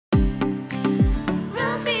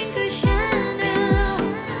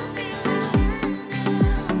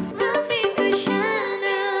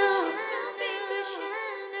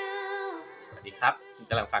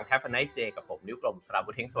Have a nice day กับผมนิ้วกลมสราวุ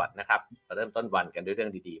ธเฮงสวัสดิ์นะครับมาเริ่มต้นวันกันด้วยเรื่อ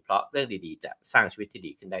งดีๆเพราะเรื่องดีๆจะสร้างชีวิตที่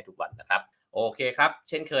ดีขึ้นได้ทุกวันนะครับโอเคครับ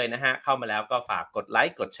เช่นเคยนะฮะเข้ามาแล้วก็ฝากกดไล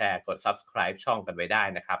ค์กดแชร์กด Subscribe ช่องกันไว้ได้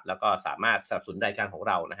นะครับแล้วก็สามารถสนับสนุนรายการของ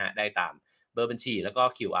เรานะฮะได้ตามเบอร์บัญชีแล้วก็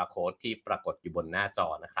QR Code ที่ปรากฏอยู่บนหน้าจอ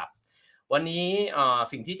นะครับวันนี้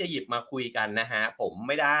สิ่งที่จะหยิบมาคุยกันนะฮะผมไ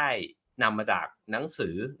ม่ได้นำมาจากหนังสื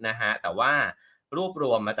อนะฮะแต่ว่ารวบร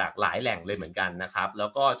วมมาจากหลายแหล่งเลยเหมือนกันนะครับแล้ว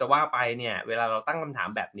ก็จะว่าไปเนี่ยเวลาเราตั้งคำถาม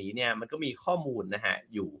แบบนี้เนี่ยมันก็มีข้อมูลนะฮะ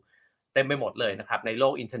อยู่เต็มไปหมดเลยนะครับในโล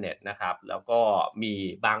กอินเทอร์เน็ตนะครับแล้วก็มี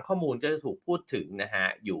บางข้อมูลก็จะถูกพูดถึงนะฮะ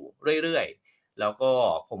อยู่เรื่อยๆแล้วก็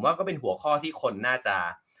ผมว่าก็เป็นหัวข้อที่คนน่าจะ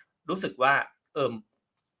รู้สึกว่า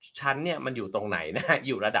ฉันเนี่ยมันอยู่ตรงไหนนะอ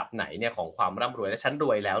ยู่ระดับไหนเนี่ยของความร่ำรวยและฉันร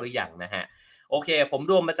วยแล้วหรือยังนะฮะโอเคผม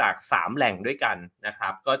รวมมาจาก3แหล่งด้วยกันนะครั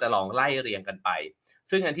บก็จะลองไล่เรียงกันไป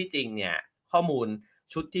ซึ่งอันที่จริงเนี่ยข้อมูล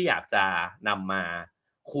ชุดที่อยากจะนำมา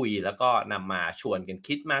คุยแล้วก็นำมาชวนกัน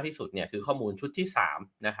คิดมากที่สุดเนี่ยคือข้อมูลชุดที่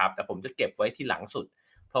3นะครับแต่ผมจะเก็บไว้ที่หลังสุด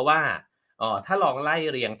เพราะว่าถ้าลองไล่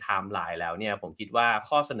เรียงไทม์ไลน์แล้วเนี่ยผมคิดว่า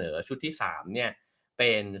ข้อเสนอชุดที่3เนี่ยเ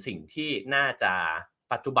ป็นสิ่งที่น่าจะ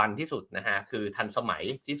ปัจจุบันที่สุดนะฮะคือทันสมัย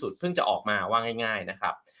ที่สุดเพิ่งจะออกมาว่าง่ายๆนะค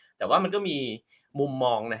รับแต่ว่ามันก็มีมุมม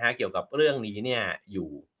องนะฮะเกี่ยวกับเรื่องนี้เนี่ยอยู่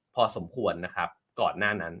พอสมควรนะครับก่อนหน้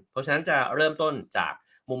านั้นเพราะฉะนั้นจะเริ่มต้นจาก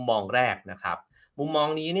มุมมองแรกนะครับมุมมอง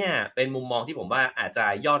นี้เนี่ยเป็นมุมมองที่ผมว่าอาจจะ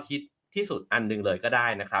ยอดฮิตที่สุดอันหนึ่งเลยก็ได้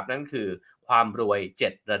นะครับนั่นคือความรวย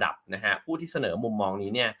7ระดับนะฮะผู้ที่เสนอมุมมอง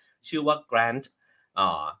นี้เนี่ยชื่อว่า Grant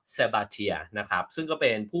Sabatier นะครับซึ่งก็เ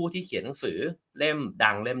ป็นผู้ที่เขียนหนังสือเล่ม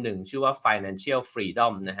ดังเล่มหนึ่งชื่อว่า Financial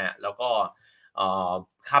Freedom นะฮะแล้วก็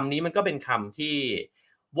คำนี้มันก็เป็นคำที่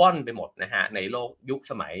ว่อนไปหมดนะฮะในโลกยุค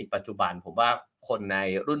สมัยปัจจุบันผมว่าคนใน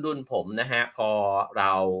รุ่นผมนะฮะพอเร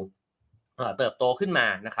าเติบโตขึ้นมา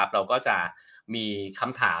นะครับเราก็จะมีค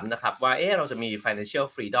ำถามนะครับว่าเราจะมี financial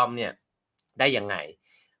freedom เนี่ยได้ยังไง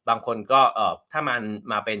บางคนก็ถ้ามัน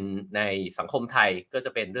มาเป็นในสังคมไทยก็จ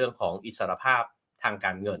ะเป็นเรื่องของอิสรภาพทางก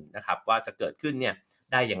ารเงินนะครับว่าจะเกิดขึ้นเนี่ย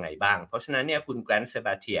ได้ยังไงบ้างเพราะฉะนั้นเนี่ยคุณ Grant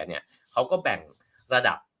Sabatier เนี่ยเขาก็แบ่งระ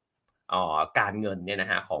ดับการเงินเนี่ยน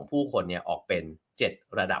ะฮะของผู้คนเนี่ยออกเป็น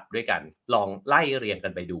7ระดับด้วยกันลองไล่เรียงกั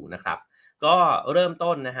นไปดูนะครับก็เริ่ม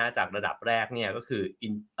ต้นนะฮะจากระดับแรกเนี่ยก็คือ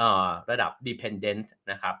ระดับ dependent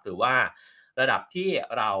นะครับหรือว่าระดับที่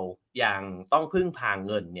เรายังต้องพึ่งพา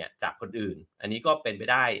เงินเนี่ยจากคนอื่นอันนี้ก็เป็นไป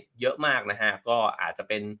ได้เยอะมากนะฮะก็อาจจะ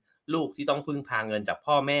เป็นลูกที่ต้องพึ่งพาเงินจาก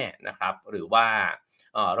พ่อแม่นะครับหรือว่า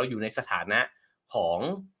เราอยู่ในสถานะของ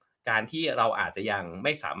การที่เราอาจจะยังไ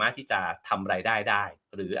ม่สามารถที่จะทำรายได้ได้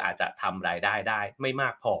หรืออาจจะทำรายได้ได้ไม่มา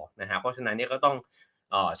กพอนะฮะเพราะฉะนั้นเนี่ยก็ต้อง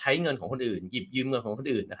ใช้เงินของคนอื่นหยิบยืมเงินของคน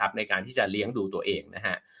อื่นนะครับในการที่จะเลี้ยงดูตัวเองนะฮ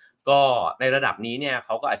ะก็ในระดับนี้เนี่ยเข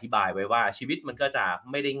าก็อธิบายไว้ว่าชีวิตมันก็จะ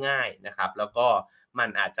ไม่ได้ง่ายนะครับแล้วก็มัน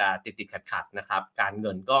อาจจะติดขัดนะครับการเ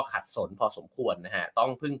งินก็ขัดสนพอสมควรนะฮะต้อ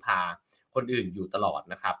งพึ่งพาคนอื่นอยู่ตลอด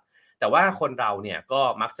นะครับแต่ว่าคนเราเนี่ยก็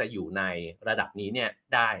มักจะอยู่ในระดับนี้เนี่ย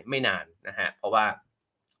ได้ไม่นานนะฮะเพราะว่า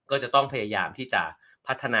ก็จะต้องพยายามที่จะ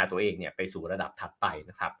พัฒนาตัวเองเนี่ยไปสู่ระดับถัดไป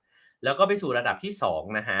นะครับแล้วก็ไปสู่ระดับที่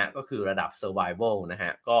2นะฮะก็คือระดับ survival นะฮ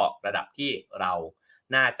ะก็ระดับที่เรา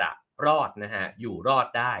น่าจะรอดนะฮะอยู่รอด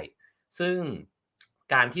ได้ซึ่ง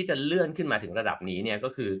การที่จะเลื่อนขึ้นมาถึงระดับนี้เนี่ยก็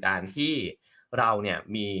คือการที่เราเนี่ย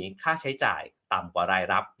มีค่าใช้จ่ายต่ำกว่าราย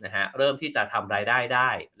รับนะฮะเริ่มที่จะทำรายได้ได้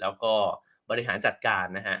แล้วก็บริหารจัดการ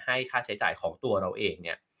นะฮะให้ค่าใช้จ่ายของตัวเราเองเ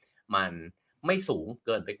นี่ยมันไม่สูงเ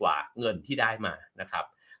กินไปกว่าเงินที่ได้มานะครับ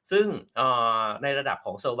ซึ่งในระดับข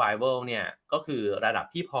อง survival เนี่ยก็คือระดับ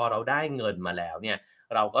ที่พอเราได้เงินมาแล้วเนี่ย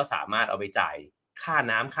เราก็สามารถเอาไปจ่ายค่า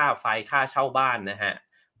น้ำค่าไฟค่าเช่าบ้านนะฮะ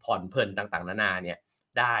ผ่อนเพลินต่างๆนานาเนี่ย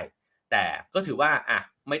ได้แต่ก็ถือว่า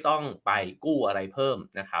ไม่ต้องไปกู้อะไรเพิ่ม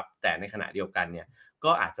นะครับแต่ในขณะเดียวกันเนี่ย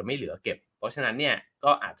ก็อาจจะไม่เหลือเก็บเพราะฉะนั้นเนี่ย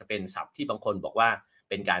ก็อาจจะเป็นศัพท์ที่บางคนบอกว่า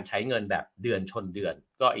เป็นการใช้เงินแบบเดือนชนเดือน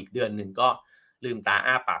ก็อีกเดือนหนึ่งก็ลืมตา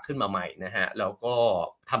อ้าปากขึ้นมาใหม่นะฮะแล้วก็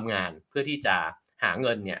ทำงานเพื่อที่จะหาเ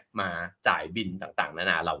งินเนี่ยมาจ่ายบิลต่างๆนา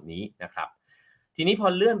นาเหล่านี้นะครับทีนี้พอ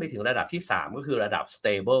เลื่อนไปถึงระดับที่3ก็คือระดับ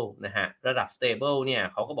stable นะฮะระดับ stable เนี่ย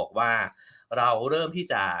เขาก็บอกว่าเราเริ่มที่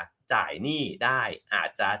จะจ่ายหนี้ได้อาจ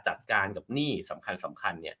จะจัดการกับหนี้สำคั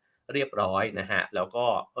ญเนี่ยเรียบร้อยนะฮะแล้วก็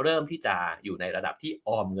เริ่มที่จะอยู่ในระดับที่อ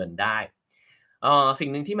อมเงินได้สิ่ง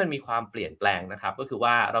หนึ่งที่มันมีความเปลี่ยนแปลงนะครับก็คือ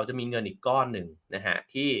ว่าเราจะมีเงินอีกก้อนหนึ่งนะฮะ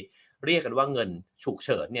ที่เรียกกันว่าเงินฉุกเ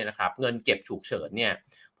ฉินเนี่ยนะครับเงินเก็บฉุกเฉินเนี่ย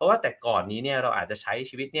เพราะว่าแต่ก่อนนี้เนี่ยเราอาจจะใช้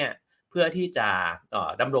ชีวิตเนี่ยเพื่อที่จะ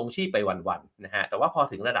ดำรงชีพไปวันๆนะฮะแต่ว่าพอ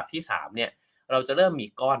ถึงระดับที่3เนี่ยเราจะเริ่มมี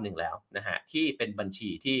ก้อนหนึ่งแล้วนะฮะที่เป็นบัญชี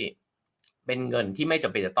ที่เป็นเงินที่ไม่จ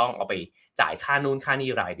ำเป็นจะต้องเอาไปจ่ายค่านู่นค่านี่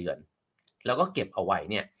รายเดือนแล้วก็เก็บเอาไว้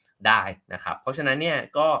เนี่ยได้นะครับเพราะฉะนั้นเนี่ย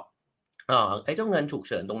ก็ไอ้เจ้าเงินฉุกเ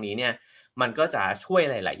ฉินตรงนี้เนี่ยมันก็จะช่วย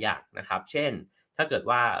หลายๆอย่างนะครับเช่นถ้า ถ้าเกิด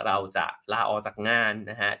ว่าเราจะลาออกจากงาน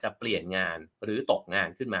นะฮะจะเปลี่ยนงานหรือตกงาน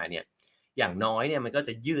ขึ้นมาเนี่ยอย่างน้อยเนี่ยมันก็จ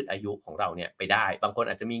ะยืดอายุของเราเนี่ยไปได้บางคน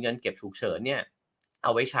อาจจะมีเงินเก็บฉุกเฉินเนี่ยเอ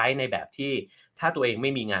าไว้ใช้ในแบบที่ถ้าตัวเองไ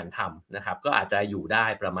ม่มีงานทำนะครับก็อาจจะอยู่ได้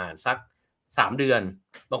ประมาณสัก3เดือน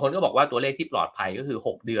บางคนก็บอกว่าตัวเลขที่ปลอดภัยก็คือ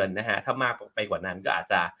6เดือนนะฮะถ้ามากไปกว่านั้นก็อาจ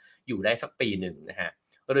จะอยู่ได้สักปีหนึ่งนะฮะ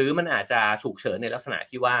หรือมันอาจจะฉุกเฉินในลักษณะ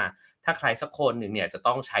ที่ว่าถ้าใครสักคนหนึ่งเนี่ยจะ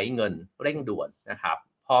ต้องใช้เงินเร่งด่วนนะครับ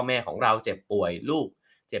พ่อแม่ของเราเจ็บป่วยลูก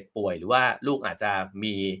เจ็บป่วยหรือว่าลูกอาจจะ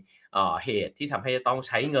มีเหตุที่ทำให้จะต้องใ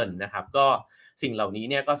ช้เงินนะครับก็สิ่งเหล่านี้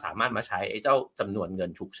เนี่ยก็สามารถมาใช้ไอ้เจ้าจำนวนเงิน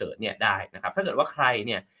ฉุกเฉินเนี่ยได้นะครับถ้าเกิดว่าใครเ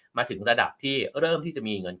นี่ยมาถึงระดับที่เริ่มที่จะ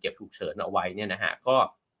มีเงินเก็บฉุกเฉินเอาไว้เนี่ยนะฮะก็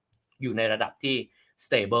อยู่ในระดับที่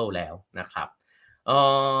stable แล้วนะครับ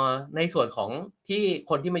ในส่วนของที่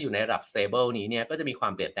คนที่มาอยู่ในระดับ stable นี้เนี่ยก็จะมีควา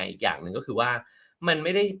มเปลี่ยนแปลงอีกอย่างหนึ่งก็คือว่ามันไ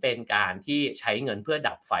ม่ได้เป็นการที่ใช้เงินเพื่อ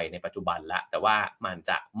ดับไฟในปัจจุบันแล้วแต่ว่ามัน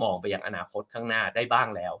จะมองไปยังอนาคตข้างหน้าได้บ้าง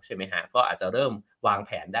แล้วใช่ไหมฮะก็อาจจะเริ่มวางแผ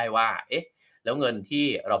นได้ว่าเอ๊ะแล้วเงินที่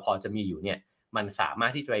เราพอจะมีอยู่เนี่ยมันสามาร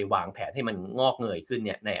ถที่จะไปวางแผนให้มันงอกเงยขึ้นเ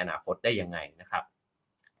นี่ยในอนาคตได้ยังไงนะครับ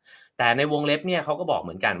แต่ในวงเล็บเนี่ยเขาก็บอกเห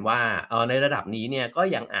มือนกันว่าในระดับนี้เนี่ยก็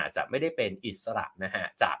ยังอาจจะไม่ได้เป็นอิสระนะฮะ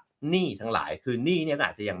จากหนี้ทั้งหลายคือหนี้เนี่ยก็อ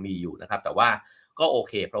าจจะยังมีอยู่นะครับแต่ว่าก็โอ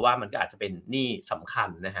เคเพราะว่ามันก็อาจจะเป็นหนี้สำคัญ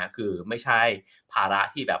นะฮะคือไม่ใช่ภาระ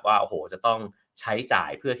ที่แบบว่าโอ้โหจะต้องใช้จ่าย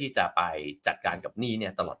เพื่อที่จะไปจัดการกับหนี้เนี่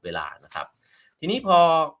ยตลอดเวลานะครับทีนี้พอ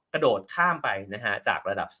กระโดดข้ามไปนะฮะจาก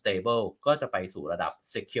ระดับ stable ก็จะไปสู่ระดับ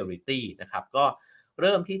security นะครับก็เ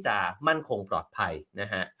ริ่มที่จะมั่นคงปลอดภัยนะ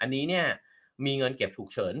ฮะอันนี้เนี่ยมีเงินเก็บฉุก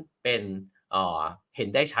เฉินเป็นเห็น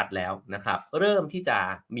ได้ชัดแล้วนะครับเริ่มที่จะ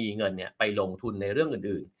มีเงินเนี่ยไปลงทุนในเรื่อง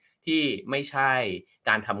อื่นๆที่ไม่ใช่ก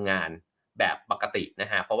ารทำงานแบบปกติน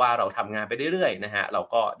ะฮะเพราะว่าเราทำงานไปเรื่อยๆนะฮะเรา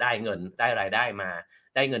ก็ได้เงินได้รายได้มา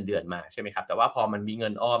ได้เงินเดือนมาใช่ไหมครับแต่ว่าพอมันมีเงิ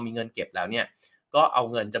นออมมีเงินเก็บแล้วเนี่ยก็เอา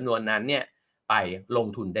เงินจำนวนนั้นเนี่ยไปลง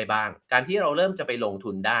ทุนได้บ้างการที่เราเริ่มจะไปลง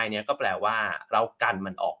ทุนได้เนี่ยก็แปลว่าเรากัน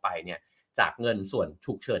มันออกไปเนี่ยจากเงินส่วน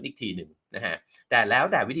ฉุกเฉินอีกทีหนึ่งนะฮะแต่แล้ว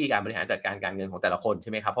แต่วิธีการบริหารจัดการการเงินของแต่ละคนใ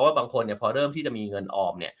ช่ไหมครับเพราะว่าบางคนเนี่ยพอเริ่มที่จะมีเงินออ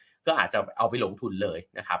มเนี่ยก็อาจจะเอาไปลงทุนเลย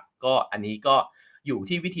นะครับก็อันนี้ก็อยู่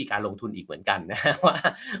ที่วิธีการลงทุนอีกเหมือนกันนะว่า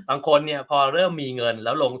บางคนเนี่ยพอเริ่มมีเงินแ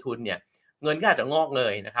ล้วลงทุนเนี่ยเงินก็อาจจะงอกเง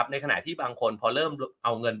ยนะครับในขณะที่บางคนพอเริ่มเอ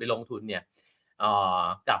าเงินไปลงทุนเนี่ย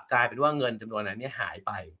กลับกลายเป็นว่าเงินจำนวนนั้นเนี่ยหายไ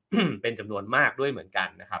ป เป็นจำนวนมากด้วยเหมือนกัน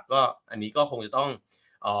นะครับก็อันนี้ก็คงจะต้อง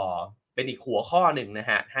เป็นอีกหัวข้อหนึ่งนะ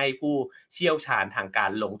ฮะให้ผู้เชี่ยวชาญทางกา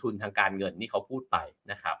รลงทุนทางการเงินนี่เขาพูดไป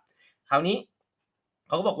นะครับคราวนี้เ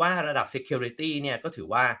ขาก็บอกว่าระดับ security เนี่ยก็ถือ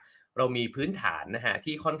ว่าเรามีพื้นฐานนะฮะ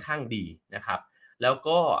ที่ค่อนข้างดีนะครับแล้ว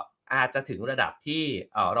ก็อาจจะถึงระดับที่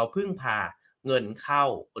เราพึ่งพาเงินเข้า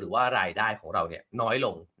หรือว่ารายได้ของเราเนี่ยน้อยล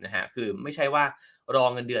งนะฮะคือไม่ใช่ว่ารอ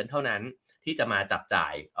เงินเดือนเท่านั้นที่จะมาจับจ่า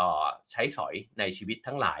ยใช้สอยในชีวิต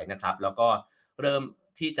ทั้งหลายนะครับแล้วก็เริ่ม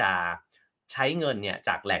ที่จะใช้เงินเนี่ยจ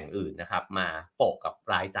ากแหล่งอื่นนะครับมาโปะกับ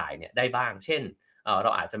รายจ่ายเนี่ยได้บ้างเช่นเรา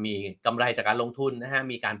อาจจะมีกำไรจากการลงทุนนะฮะ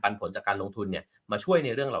มีการปันผลจากการลงทุนเนี่ยมาช่วยใน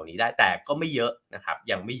เรื่องเหล่านี้ได้แต่ก็ไม่เยอะนะครับ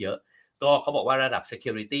ยังไม่เยอะก็เขาบอกว่าระดับ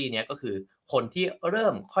security เนี่ยก็คือคนที่เริ่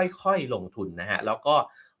มค่อยๆลงทุนนะฮะแล้วก็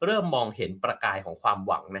เริ่มมองเห็นประกายของความ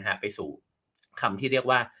หวังนะฮะไปสู่คำที่เรียก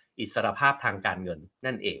ว่าอิสรภาพทางการเงิน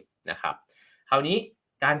นั่นเองนะครับคราวนี้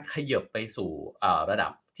การขยับไปสู่ระดั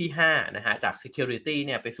บที่5นะฮะจาก security เ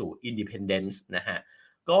นี่ยไปสู่ independence นะฮะ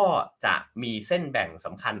ก็จะมีเส้นแบ่งส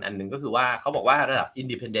ำคัญอันนึงก็คือว่าเขาบอกว่าระดับ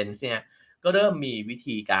independence เนี่ยก็เริ่มมีวิ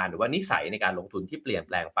ธีการหรือว่านิสัยในการลงทุนที่เปลี่ยนแ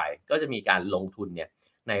ปลงไปก็จะมีการลงทุนเนี่ย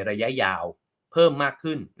ในระยะยาวเพิ่มมาก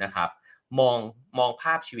ขึ้นนะครับมองภ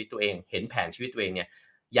าพชีวิตตัวเองเห็นแผนชีวิตตัวเองเนี่ย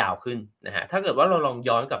ยาวขึ้นนะฮะถ้าเกิดว่าเราลอง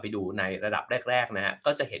ย้อนกลับไปดูในระดับแรกๆนะฮะ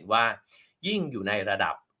ก็จะเห็นว่ายิ่งอยู่ในระ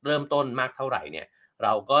ดับเริ่มต้นมากเท่าไหร่เนี่ยเร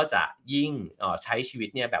าก็จะยิ่งใช้ชีวิต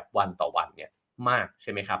เนี่ยแบบวันต่อวันเนี่ยมากใ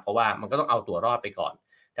ช่ไหมครับเพราะว่ามันก็ต้องเอาตัวรอดไปก่อน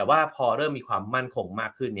แต่ว่าพอเริ่มมีความมั่นคงมา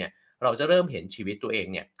กขึ้นเนี่ยเราจะเริ่มเห็นชีวิตตัวเอง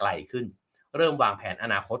เนี่ยไกลขึ้นเริ่มวางแผนอ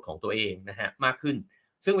นาคตของตัวเองนะฮะมากขึ้น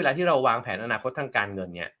ซึ่งเวลาที่เราวางแผนอนาคตทางการเงิน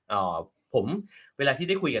เนี่ยผมเวลาที่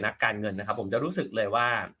ได้คุยกับนักการเงินนะครับผมจะรู้สึกเลยว่า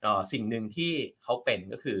สิ่งหนึ่งที่เขาเป็น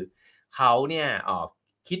ก็คือเขาเนี่ย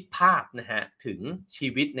คิดภาพนะฮะถึงชี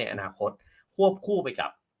วิตในอนาคตควบคู่ไปกั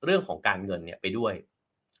บเรื่องของการเงินเนี่ยไปด้วย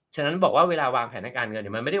ฉะนั้นบอกว่าเวลาวางแผนทางการเงินเ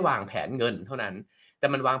นี่ยมันไม่ได้วางแผนเงินเท่านั้นแต่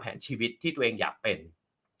มันวางแผนชีวิตที่ตัวเองอยากเป็น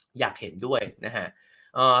อยากเห็นด้วยนะฮะ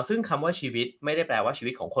ซึ่งคำว่าชีวิตไม่ได้แปลว่าชี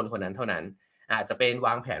วิตของคนคนนั้นเท่านั้นอาจจะเป็นว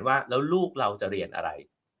างแผนว่าแล้วลูกเราจะเรียนอะไร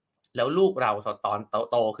แล้วลูกเราตอน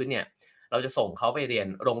โตขึ้นเนี่ยเราจะส่งเขาไปเรียน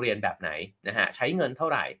โรงเรียนแบบไหนนะฮะใช้เงินเท่า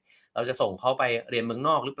ไหร่เราจะส่งเขาไปเรียนเมืองน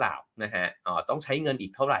อกหรือเปล่านะฮะต้องใช้เงินอี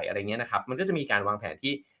กเท่าไหร่อะไรเงี้ยนะครับมันก็จะมีการวางแผน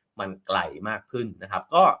ที่มันไกลมากขึ้นนะครับ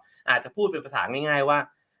ก็อาจจะพูดเป็นภาษาง่ายๆว่า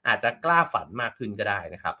อาจจะกล้าฝันมากขึ้นก็ได้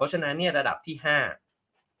นะครับเพราะฉะนั้นเนี่ยระดับที่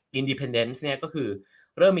5 Independence เนี่ยก็คือ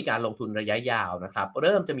เริ่มมีการลงทุนระยะยาวนะครับเ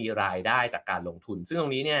ริ่มจะมีรายได้จากการลงทุนซึ่งตร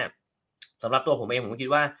งนี้เนี่ยสำหรับตัวผมเองผมก็คิด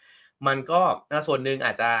ว่ามันก็ส่วนหนึ่งอ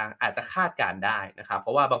าจจะคาดการณ์ได้นะครับเพร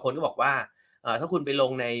าะว่าบางคนก็บอกว่าถ้าคุณไปล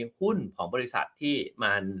งในหุ้นของบริษัทที่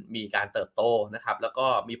มันมีการเติบโตนะครับแล้วก็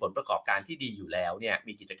มีผลประกอบการที่ดีอยู่แล้วเนี่ย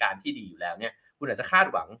มีกิจการที่ดีอยู่แล้วเนี่ยคุณอาจจะคาด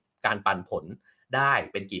หวังการปันผลได้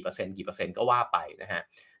เป็นกี่เปอร์เซ็นต์กี่เปอร์เซ็นต์ก็ว่าไปนะฮะ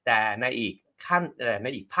แต่ในอีกใน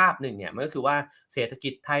อีกภาพหนึ่งเนี่ยมันก็คือว่าเศรษฐกิ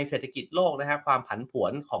จไทยเศรษฐกิจโลกนะครับความผันผว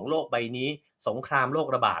นของโลกใบนี้สงครามโรค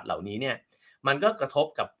ระบาดเหล่านี้เนี่ยมันก็กระทบ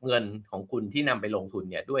กับเงินของคุณที่นำไปลงทุน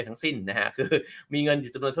เนี่ยด้วยทั้งสิ้นนะฮะคือมีเงินอ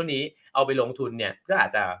ยู่จำนวนเท่านี้เอาไปลงทุนเนี่ยก็อา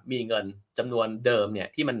จจะมีเงินจำนวนเดิมเนี่ย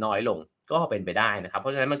ที่มันน้อยลงก็เป็นไปได้นะครับเพร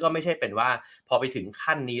าะฉะนั้นมันก็ไม่ใช่เป็นว่าพอไปถึง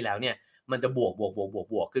ขั้นนี้แล้วเนี่ยมันจะบ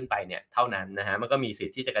วกขึ้นไปเนี่ยเท่านั้นนะฮะมันก็มีสิท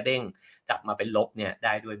ธิ์ที่จะกระเด้งกลับมาเป็นลบเนี่ยไ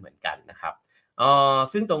ด้ด้วยเหมือนกันนะครับ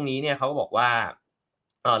ซึ่งตรงนี้เนี่ยเขาก็บอกว่า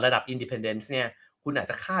ระดับ Independence เนี่ยคุณอาจ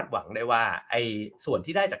จะคาดหวังได้ว่าไอ้ส่วน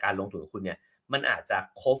ที่ได้จากการลงทุนของคุณเนี่ยมันอาจจะ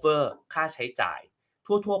cover ค่าใช้จ่าย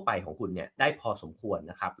ทั่วๆไปของคุณเนี่ยได้พอสมควร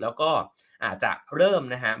นะครับแล้วก็อาจจะเริ่ม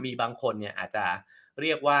นะฮะมีบางคนเนี่ยอาจจะเ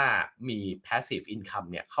รียกว่ามี passive income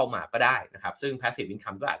เนี่ยเข้ามาก็ได้นะครับซึ่ง passive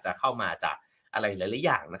income ก็อาจจะเข้ามาจากอะไรหลายๆอ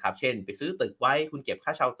ย่างนะครับเช่นไปซื้อตึกไว้คุณเก็บค่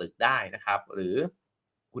าเช่าตึกได้นะครับหรือ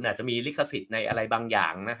คุณอาจจะมีลิขสิทธิ์ในอะไรบางอย่า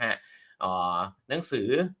งนะฮะหนังสือ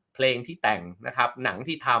เพลงที่แต่งนะครับหนัง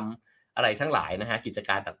ที่ทำอะไรทั้งหลายนะฮะกิจก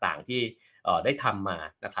ารต่างๆที่ได้ทำมา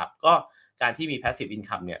นะครับก็การที่มี passive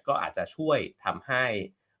income เนี่ยก็อาจจะช่วยทำให้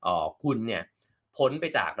คุณเนี่ยพ้นไป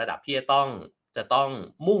จากระดับที่จะต้อง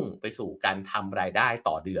มุ่งไปสู่การทำรายได้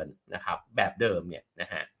ต่อเดือนนะครับแบบเดิมเนี่ยน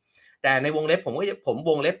ะฮะแต่ในวงเล็บผม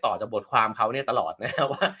วงเล็บต่อจากบทความเขาเนี่ยตลอดนะ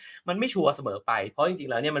ว่ามันไม่ชัวร์เสมอไปเพราะจริง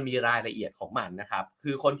ๆแล้วเนี่ยมันมีรายละเอียดของมันนะครับ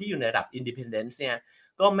คือคนที่อยู่ในระดับ Independence เนี่ย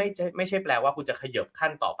ก็ไม่ใช่แปลว่าคุณจะขยับขั้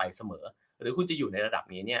นต่อไปเสมอหรือคุณจะอยู่ในระดับ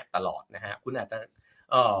นี้เนี่ยตลอดนะฮะคุณอาจจะ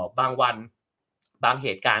บางวันบางเห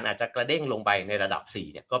ตุการณ์อาจจะกระเด้งลงไปในระดับ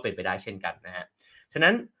4เนี่ยก็เป็นไปได้เช่นกันนะฮะฉะ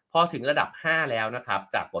นั้นพอถึงระดับ5แล้วนะครับ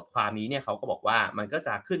จากบทความนี้เนี่ยเขาก็บอกว่ามันก็จ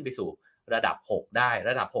ะขึ้นไปสู่ระดับ6ได้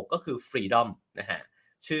ระดับ6ก็คือ Freedom นะฮะ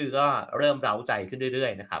ชื่อก็เริ่มเร้าใจขึ้นเรื่อ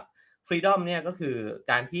ยๆนะครับ Freedom เนี่ยก็คือ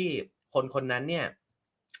การที่คนนั้นเนี่ย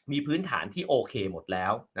มีพื้นฐานที่โอเคหมดแล้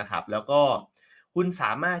วนะครับแล้วก็คุณส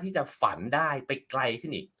ามารถที่จะฝันได้ไปไกลขึ้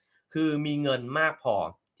นอีกคือมีเงินมากพอ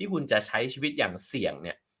ที่คุณจะใช้ชีวิตอย่างเสี่ยงเ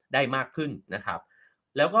นี่ยได้มากขึ้นนะครับ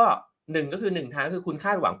แล้วก็1ก็คือ1ทางคือคุณค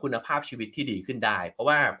าดหวังคุณภาพชีวิตที่ดีขึ้นได้เพราะ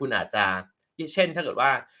ว่าคุณอาจจะเช่นถ้าเกิดว่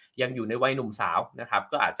ายังอยู่ในวัยหนุ่มสาวนะครับ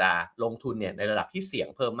ก็อาจจะลงทุนเนี่ยในระดับที่เสี่ยง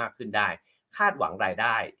เพิ่มมากขึ้นได้คาดหวังรายไ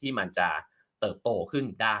ด้ที่มันจะเติบโตขึ้น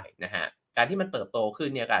ได้นะฮะการที่มันเติบโตขึ้น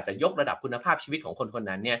เนี่ยก็อาจจะยกระดับคุณภาพชีวิตของคนคน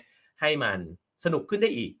นั้นเนี่ยให้มันสนุกขึ้นได้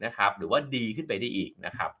อีกนะครับหรือว่าดีขึ้นไปได้อีกน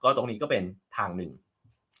ะครับก็ตรงนี้ก็เป็นทางหนึ่ง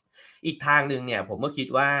อีกทางหนึ่งเนี่ยผมก็คิด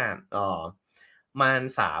ว่ามัน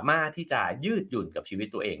สามารถที่จะยืดหยุ่นกับชีวิต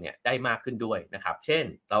ตัวเองเนี่ยได้มากขึ้นด้วยนะครับเช่น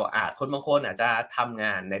คนบางคนอาจจะทำง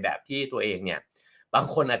านในแบบที่ตัวเองเนี่ยบาง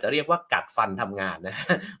คนอาจจะเรียกว่ากัดฟันทำงานนะ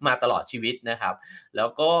มาตลอดชีวิตนะครับแล้ว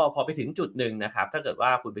ก็พอไปถึงจุดหนึ่งนะครับถ้าเกิดว่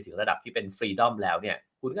าคุณไปถึงระดับที่เป็น freedom แล้วเนี่ย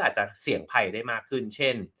คุณก็อาจจะเสี่ยงภัยได้มากขึ้นเช่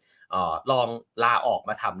นลองลาออก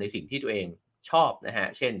มาทำในสิ่งที่ตัวเองชอบนะฮะ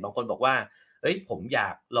เช่นบางคนบอกว่าเฮ้ยผมอยา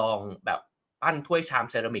กลองแบบปั้นถ้วยชาม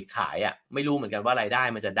เซรามิกขายอะไม่รู้เหมือนกันว่ารายได้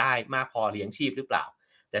มันจะได้มากพอเลี้ยงชีพหรือเปล่า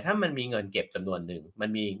แต่ถ้ามันมีเงินเก็บจำนวนหนึ่งมัน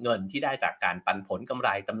มีเงินที่ได้จากการปันผลกำไร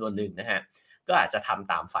จำนวนหนึ่งนะฮะก็อาจจะท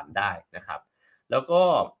ำตามฝันได้นะครับแล้วก็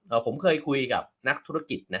ผมเคยคุยกับนักธุร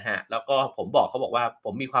กิจนะฮะแล้วก็เขาบอกว่าผ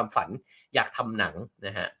มมีความฝันอยากทำหนังน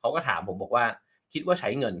ะฮะเขาก็ถามผมบอกว่าคิดว่าใช้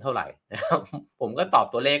เงินเท่าไหร่นะครับผมก็ตอบ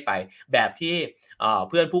ตัวเลขไปแบบที่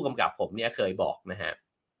เพื่อนผู้กำกับผมเนี่ยเคยบอกนะฮะ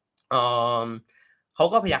เขา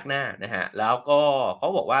ก็พยักหน้านะฮะแล้วก็เขา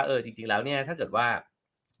บอกว่าจริงๆแล้วเนี่ยถ้าเกิดว่า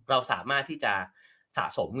เราสามารถที่จะสะ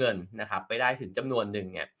สมเงินนะครับไปได้ถึงจำนวนหนึ่ง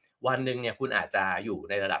เนี่ยวันหนึ่งเนี่ยคุณอาจจะอยู่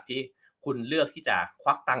ในระดับที่คุณเลือกที่จะค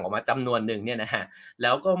วักตังค์ออกมาจำนวนหนึ่งเนี่ยนะฮะแ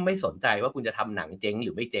ล้วก็ไม่สนใจว่าคุณจะทำหนังเจ๊งห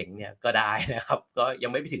รือไม่เจ๊งเนี่ยก็ได้นะครับก็ยั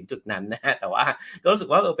งไม่ไปถึงจุดนั้นนะฮะแต่ว่าก็รู้สึก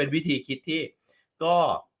ว่าเป็นวิธีคิดที่ก็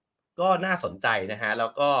ก็น่าสนใจนะฮะแล้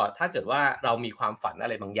วก็ถ้าเกิดว่าเรามีความฝันอะ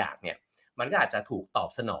ไรบางอย่างเนี่ยมันก็อาจจะถูกตอบ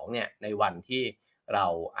สนองเนี่ยในวันที่เรา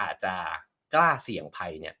อาจจะกล้าเสี่ยงภั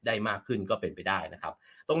ยเนี่ยได้มากขึ้นก็เป็นไปได้นะครับ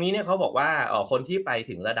ตรงนี้เนี่ยเขาบอกว่าคนที่ไป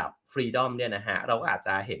ถึงระดับ freedom เนี่ยนะฮะเราก็อาจจ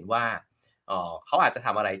ะเห็นว่าเขาอาจจะท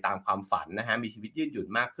ำอะไรตามความฝันนะฮะมีชีวิตยืดหยุ่น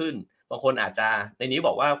มากขึ้นบางคนอาจจะในนี้บ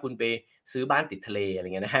อกว่าคุณไปซื้อบ้านติดทะเลอะไรเ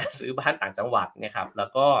งี้ยนะฮะซื้อบ้านต่างจังหวัดนะครับแล้ว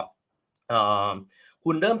ก็เอ่อ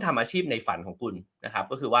คุณเริ่มทำอาชีพในฝันของคุณนะครับ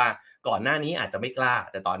ก็คือว่าก่อนหน้านี้อาจจะไม่กล้า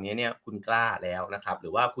แต่ตอนนี้เนี่ยคุณกล้าแล้วนะครับหรื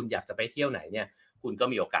อว่าคุณอยากจะไปเที่ยวไหนเนี่ยคุณก็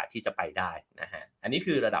มีโอกาสที่จะไปได้นะฮะอันนี้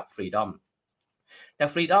คือระดับ freedom แต่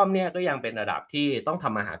Freedom เนี่ยก็ยังเป็นระดับที่ต้องท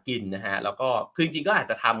ำมาหากินนะฮะแล้วก็คือจริงๆก็อาจ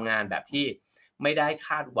จะทำงานแบบที่ไม่ได้ค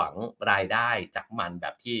าดหวังรายได้จากมันแบ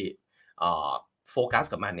บที่เอ่อโฟกัส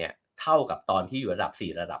กับมันเนี่ยเท่ากับตอนที่อยู่ระดับ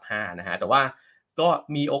4ระดับ5นะฮะแต่ว่าก็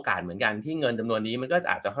มีโอกาสเหมือนกันที่เงินจำนวนนี้มันก็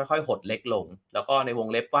อาจจะค่อยๆหดเล็กลงแล้วก็ในวง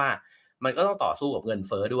เล็บว่ามันก็ต้องต่อสู้กับเงินเ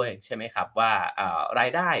ฟ้อด้วยใช่ไหมครับว่ารา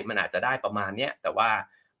ยได้มันอาจจะได้ประมาณเนี้ยแต่ว่า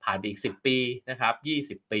ผ่านไปอีก10ปีนะครับ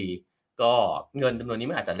20ปีก็เงินจำนวนนี้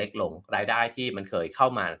มันอาจจะเล็กลงรายได้ที่มันเคยเข้า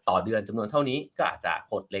มาต่อเดือนจำนวนเท่านี้ก็อาจจะ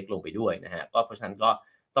หดเล็กลงไปด้วยนะฮะก็เพราะฉะนั้นก็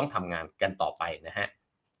ต้องทำงานกันต่อไปนะฮะ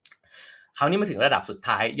คราวนี้มาถึงระดับสุด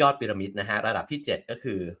ท้ายยอดพีระมิดนะฮะระดับที่7ก็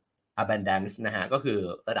คือ abundance นะฮะก็คือ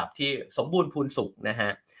ระดับที่สมบูรณ์พูนสุขนะฮะ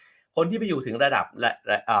คนที่ไปอยู่ถึงระ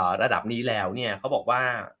ดับนี้แล้วเนี่ยเขาบอกว่า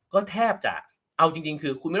ก็แทบจะเอาจริงๆคื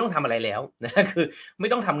อคุณไม่ต้องทำอะไรแล้วนะคือไม่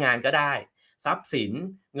ต้องทำงานก็ได้ทรัพย์สิน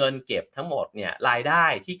เงินเก็บทั้งหมดเนี่ยรายได้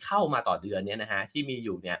ที่เข้ามาต่อเดือนเนี่ยนะฮะที่มีอ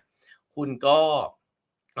ยู่เนี่ยคุณก็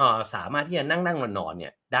สามารถที่จะนั่งนอนๆเนี่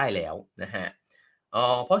ยได้แล้วนะฮะ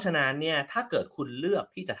เพราะฉะนั้นเนี่ยถ้าเกิดคุณเลือก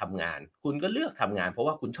ที่จะทำงานคุณก็เลือกทำงานเพราะ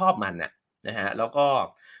ว่าคุณชอบมันน่ะนะฮะแล้วก็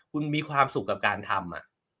คุณมีความสุขกับการทำอะ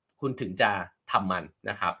คุณถึงจะทำมัน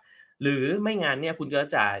นะครับหรือไม่งั้นเนี่ยคุณก็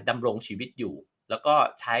จะดำรงชีวิตอยู่แล้วก็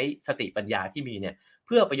ใช้สติปัญญาที่มีเนี่ยเ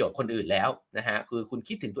พื่อประโยชน์คนอื่นแล้วนะฮะคือคุณ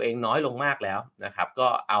คิดถึงตัวเองน้อยลงมากแล้วนะครับก็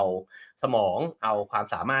เอาสมองเอาความ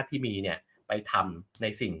สามารถที่มีเนี่ยไปทำใน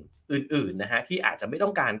สิ่งอื่นๆนะฮะที่อาจจะไม่ต้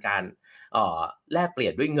องการการแลกเปลี่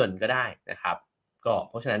ยนด้วยเงินก็ได้นะครับ ก็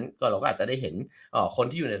เพราะฉะนั้นก็เราก็อาจจะได้เห็นคน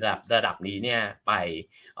ที่อยู่ในระดับนี้เนี่ยไป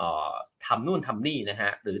เอ่อทำนู่นทำนี่นะฮ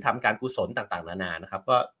ะหรือทำการกุศลต่างๆนานานะครับ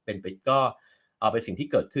ก็เป็นไปก็เป็นสิ่งที่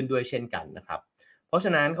เกิดขึ้นด้วยเช่นกันนะครับเพราะฉ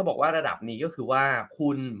ะนั้นเขาบอกว่าระดับนี้ก็คือว่าคุ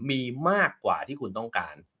ณมีมากกว่าที่คุณต้องกา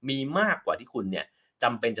รมีมากกว่าที่คุณเนี่ยจ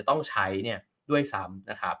ำเป็นจะต้องใช้เนี่ยด้วยซ้ำ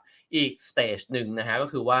นะครับอีกสเตจหนึ่งนะฮะก็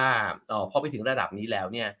คือว่าพอไปถึงระดับนี้แล้ว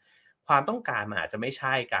เนี่ย ความต้องการมันอาจจะไม่ใ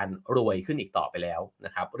ช่การรวยขึ้นอีกต่อไปแล้วน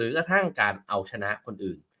ะครับหรือกระทั่งการเอาชนะคน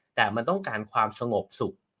อื่นแต่มันต้องการความสงบสุ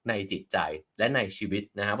ขในจิตใจและในชีวิต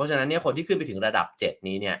นะครับเพราะฉะนั้นเนี่ยคนที่ขึ้นไปถึงระดับ7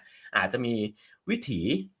นี้เนี่ยอาจจะมีวิถี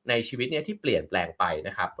ในชีวิตเนี่ยที่เปลี่ยนแปลงไปน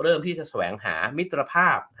ะครับเริ่มที่จะแสวงหามิตรภา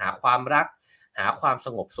พหาความรักหาความส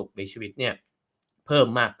งบสุขในชีวิตเนี่ยเพิ่ม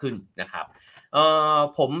มากขึ้นนะครับ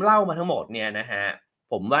ผมเล่ามาทั้งหมดเนี่ยนะฮะ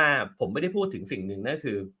ผมว่าผมไม่ได้พูดถึงสิ่งหนึ่งนั่น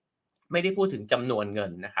คือไม่ได้พูดถึงจำนวนเงิ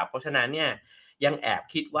นนะครับเพราะฉะนั้นเนี่ยยังแอบ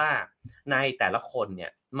คิดว่าในแต่ละคนเนี่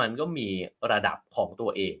ยมันก็มีระดับของตัว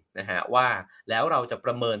เองนะฮะว่าแล้วเราจะป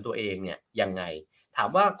ระเมินตัวเองเนี่ยยังไงถาม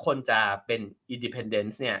ว่าคนจะเป็น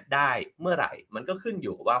independence เนี่ยได้เมื่อไหร่มันก็ขึ้นอ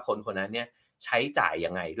ยู่กับว่าคนคนนั้นเนี่ยใช้จ่าย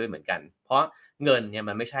ยังไงด้วยเหมือนกันเพราะเงินเนี่ย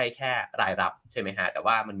มันไม่ใช่แค่รายรับใช่ไหมฮะแต่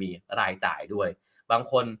ว่ามันมีรายจ่ายด้วย บาง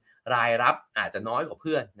คนรายรับอาจจะน้อยกว่าเ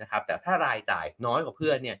พื่อนนะครับแต่ถ้ารายจ่ายน้อยกว่าเ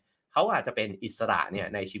พื่อนเนี่ยเขาอาจจะเป็นอิสระเนี่ย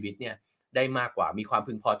ในชีวิตเนี่ยได้มากกว่ามีความ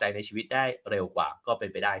พึงพอใจในชีวิตได้เร็วกว่าก็เป็น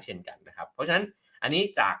ไปได้เช่นกันนะครับเพราะฉะนั้นอันนี้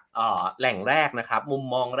จากแหล่งแรกนะครับมุม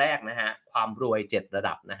มองแรกนะฮะความรวย7ระ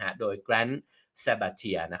ดับนะฮะโดย Grant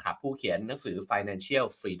Sabatier นะครับผู้เขียนหนังสือ Financial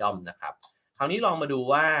Freedom นะครับคราวนี้ลองมาดู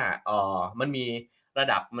ว่ามันมี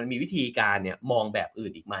มันมีวิธีการเนี่ยมองแบบอื่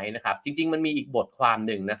นอีกไหมนะครับจริงๆมันมีอีกบทความ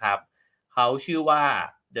หนึ่งนะครับ เขาชื่อว่า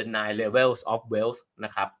The Nine Levels of Wealth น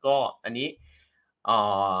ะครับก็อันนี้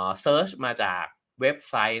เซิร์ชมาจากเว็บ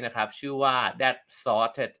ไซต์นะครับชื่อว่า that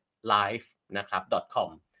sorted life นะครับ .com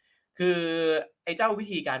คือไอ้เจ้าวิ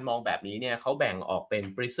ธีการมองแบบนี้เนี่ยเขาแบ่งออกเป็น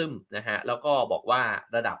prism นะฮะแล้วก็บอกว่า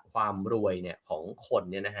ระดับความรวยเนี่ยของคน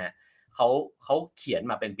เนี่ยนะฮะเขาเขาเขียน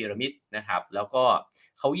มาเป็นพีระมิดนะครับแล้วก็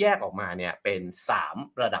เขาแยกออกมาเนี่ยเป็น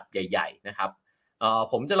3ระดับใหญ่ๆนะครับ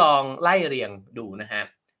ผมจะลองไล่เรียงดูนะฮะ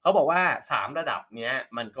เขาบอกว่า3ระดับเนี้ย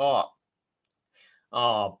มันก็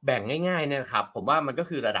แบ่งง่ายๆเนี่ยนะครับผมว่ามันก็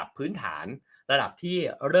คือระดับพื้นฐานระดับที่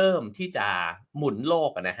เริ่มที่จะหมุนโล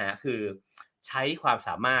กอะนะฮะคือใช้ความส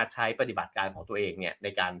ามารถใช้ปฏิบัติการของตัวเองเนี่ยใน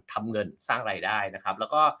การทำเงินสร้างรายได้นะครับแล้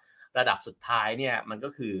วก็ระดับสุดท้ายเนี่ยมันก็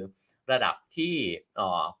คือระดับที่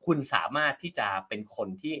คุณสามารถที่จะเป็นคน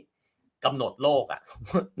ที่กำหนดโลกอะ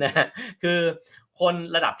นะฮะคือคน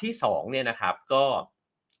ระดับที่2เนี่ยนะครับก็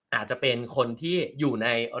อาจจะเป็นคนที่อยู่ใน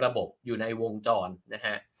ระบบอยู่ในวงจรนะฮ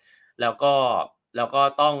ะแล้วก็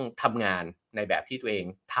ต้องทำงานในแบบที่ตัวเอง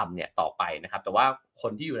ทำเนี่ยต่อไปนะครับแต่ว่าค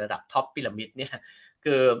นที่อยู่ระดับท็อปพีระมิดเนี่ย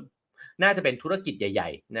คือน่าจะเป็นธุรกิจใหญ่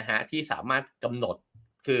ๆนะฮะที่สามารถกำหนด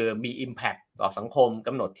คือมี impact ต่อสังคมก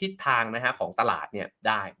ำหนดทิศทางนะฮะของตลาดเนี่ยไ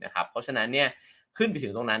ด้นะครับเพราะฉะนั้นเนี่ยขึ้นไปถึ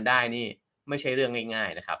งตรงนั้นได้นี่ไม่ใช่เรื่องง่าย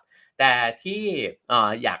ๆนะครับแต่ที่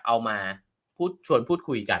อยากเอามาชวนพูด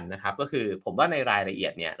คุยกันนะครับก็คือผมว่าในรายละเอีย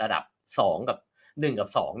ดเนี่ยระดับ2กับ1กับ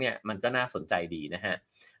2เนี่ยมันก็น่าสนใจดีนะฮะ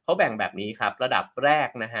เขาแบ่งแบบนี้ครับระดับแรก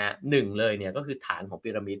นะฮะ1เลยเนี่ยก็คือฐานของพี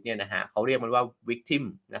ระมิดเนี่ยนะฮะเขาเรียกมันว่า victim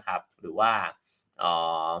นะครับหรือว่าเอ่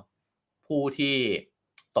อผ ผู้ที่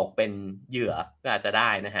ตกเป็นเหยื่อก็อาจจะได้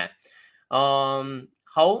นะฮะเอ่อ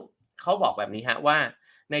เขาเขาบอกแบบนี้ฮะว่า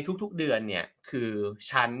ในทุกๆเดือนเนี่ยคือ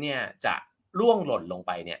ฉันเนี่ยจะร่วงหล่นลงไ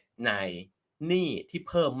ปเนี่ยในหนี้ที่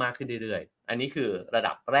เพิ่มมากขึ้นเรื่อยๆอันนี้คือระ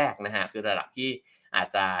ดับแรกนะฮะคือระดับที่อาจ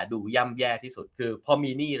จะดูย่ำแย่ที่สุดคือพอ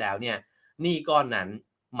มีหนี้แล้วเนี่ยหนี้ก้อนนั้น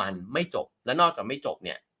มันไม่จบและนอกจากไม่จบเ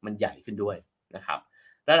นี่ยมันใหญ่ขึ้นด้วยนะครับ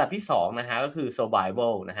ระดับที่2นะฮะก็คือ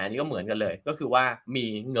survival นะฮะนี่ก็เหมือนกันเลยก็คือว่ามี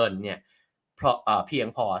เงินเนี่ยเพียง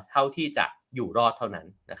พอเท่าที่จะอยู่รอดเท่านั้น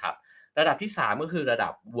นะครับ ระดับที่3ก็คือระดั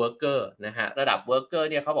บ worker นะฮะระดับ worker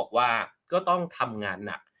เนี่ยเขาบอกว่าก็ต้องทำงาน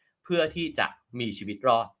หนักเพื่อที่จะมีชีวิตร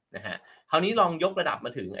อดนะฮะคราวนี้ลองยกระดับม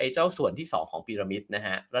าถึงไอ้เจ้าส่วนที่2ของพีระมิดนะฮ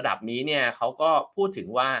ะระดับนี้เนี่ยเขาก็พูดถึง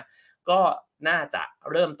ว่าก็น่าจะ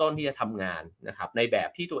เริ่มต้นที่จะทำงานนะครับในแบบ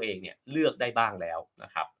ที่ตัวเองเนี่ยเลือกได้บ้างแล้วน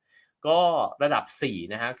ะครับก็ระดับ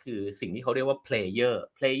4นะฮะคือสิ่งที่เขาเรียกว่า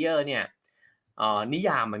player เนี่ยนิย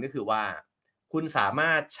ามมันก็คือว่าคุณสาม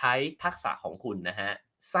ารถใช้ทักษะของคุณนะฮะ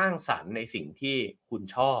สร้างสรรค์ในสิ่งที่คุณ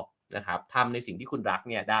ชอบนะครับทำในสิ่งที่คุณรัก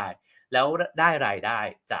เนี่ยได้แล้วได้รายได้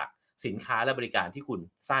จากสินค้าและบริการที่คุณ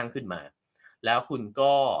สร้างขึ้นมาแล้วคุณ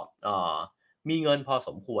ก็มีเงินพอส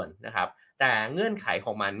มควรนะครับแต่เงื่อนไขข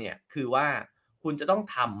องมันเนี่ยคือว่าคุณจะต้อง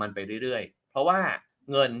ทำมันไปเรื่อยๆเพราะว่า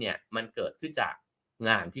เงินเนี่ยมันเกิดขึ้นจาก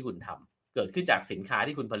งานที่คุณทำเกิดขึ้นจากสินค้า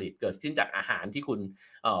ที่คุณผลิตเกิดขึ้นจากอาหารที่คุณ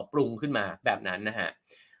ปรุงขึ้นมาแบบนั้นนะฮะ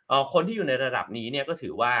คนที่อยู่ในระดับนี้เนี่ยก็ถื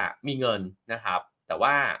อว่ามีเงินนะครับแต่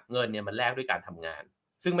ว่าเงินเนี่ยมันแลกด้วยการทำงาน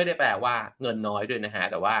ซึ่งไม่ได้แปลว่าเงินน้อยด้วยนะฮะ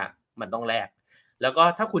แต่ว่ามันต้องแลกแล้วก็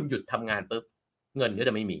ถ้าคุณหยุดทำงานปุ๊บเงินก็จ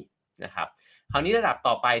ะไม่มีนะครับคราวนี้ระดับ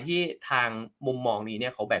ต่อไปที่ทางมุมมองนี้เนี่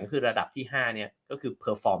ยเขาแบ่งคือระดับที่5เนี่ยก็คือ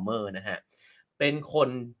performer นะฮะเป็นคน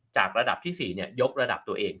จากระดับที่4เนี่ยยกระดับ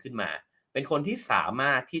ตัวเองขึ้นมาเป็นคนที่สาม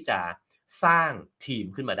ารถที่จะสร้างทีม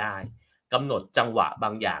ขึ้นมาได้กำหนดจังหวะบา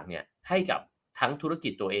งอย่างเนี่ยให้กับทั้งธุรกิ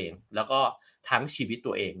จตัวเองแล้วก็ทั้งชีวิต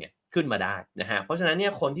ตัวเองเนี่ยขึ้นมาได้นะฮะเพราะฉะนั้นเนี่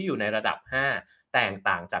ยคนที่อยู่ในระดับ5แตก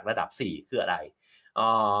ต่างจากระดับ4คืออะไร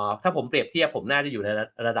ถ้าผมเปรียบเทียบผมน่าจะอยู่ใน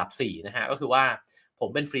ระดับ4นะฮะก็คือว่าผม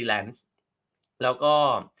เป็น Freelance แล้วก็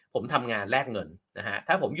ผมทำงานแลกเงินนะฮะ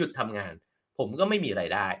ถ้าผมหยุดทำงานผมก็ไม่มีราย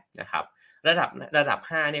ได้นะครับระดับ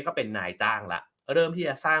5เนี่ยก็เป็นนายจ้างละเริ่มที่จ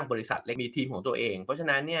ะสร้างบริษัทเล็กมีทีมของตัวเองเพราะฉะ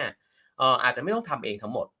นั้นเนี่ยอาจจะไม่ต้องทำเองทั้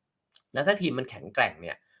งหมดแล้วถ้าทีมมันแข็งแกร่งเ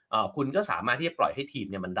นี่ยคุณก็สามารถที่จะปล่อยให้ทีม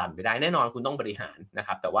เนี่ยมันรันไปได้แน่นอนคุณต้องบริหารนะค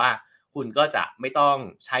รับแต่ว่าคุณก็จะไม่ต้อง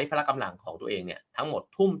ใช้พละกำลังของตัวเองเนี่ยทั้งหมด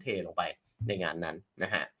ทุ่มเทลงไปในงานนั้นน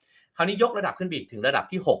ะฮะคราวนี้ยกระดับขึ้นไปอีกถึงระดับ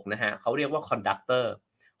ที่6นะฮะเขาเรียกว่า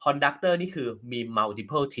conductor นี่คือมี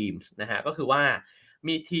multiple teams นะฮะก็คือว่า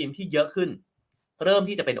มีทีมที่เยอะขึ้นเริ่ม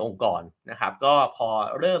ที่จะเป็นองค์กรนะครับก็พอ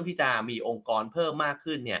เริ่มที่จะมีองค์กรเพิ่มมาก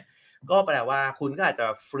ขึ้นเนี่ยก็แปลว่าคุณก็อาจจะ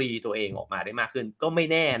ฟรีตัวเองออกมาได้มากขึ้นก็ไม่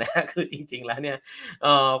แน่นะ คือจริงๆแล้วเนี่ย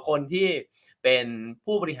คนที่เป็น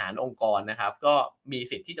ผู้บริหารองค์กรนะครับก็มี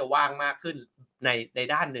สิทธิ์ที่จะว่างมากขึ้นใน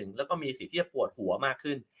ด้านหนึ่งแล้วก็มีสิทธิ์ที่จะปวดหัวมาก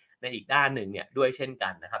ขึ้นในอีกด้านหนึ่งเนี่ยด้วยเช่นกั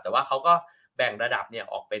นนะครับแต่ว่าเขาก็แบ่งระดับเนี่ย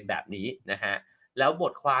ออกเป็นแบบนี้นะฮะแล้วบ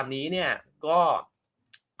ทความนี้เนี่ยก็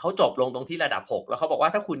เขาจบลงตรงที่ระดับ6แล้วเขาบอกว่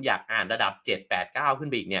าถ้าคุณอยากอ่านระดับ7 8 9ขึ้น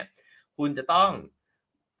ไปอีกเนี่ยคุณจะต้อง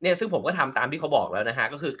เนี่ยซึ่งผมก็ทำตามที่เขาบอกแล้วนะฮะ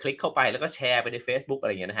ก็คือคลิกเข้าไปแล้วก็แชร์ไปในเฟซบุ๊กอะไ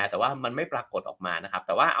รอย่างเงี้ยนะฮะแต่ว่ามันไม่ปรากฏออกมานะครับแ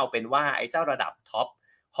ต่ว่าเอาเป็นว่าไอ้เจ้าระดับท็อป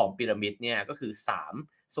ของพีระมิดเนี่ยก็คือ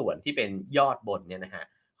3ส่วนที่เป็นยอดบนเนี่ยนะฮะ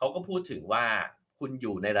เขาก็พูดถึงว่าคุณอ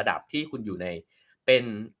ยู่ในระดับที่คุณอยู่ในเป็น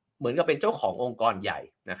เหมือนกับเป็นเจ้าขององค์กรใหญ่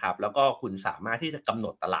นะครับแล้วก็คุณสามารถที่จะกำหน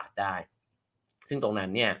ดตลาดได้ซึ่งตรงนั้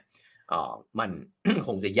นเนี่ยมัน ค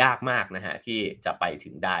งจะยากมากนะฮะที่จะไปถึ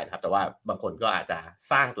งได้นะครับแต่ว่าบางคนก็อาจจะ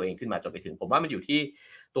สร้างตัวเองขึ้นมาจนไปถึงผมว่ามันอยู่ที่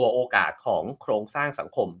ตัวโอกาสของโครงสร้างสัง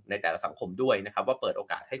คมในแต่ละสังคมด้วยนะครับว่าเปิดโอ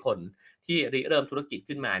กาสให้คนที่ริเริ่มธุรกิจ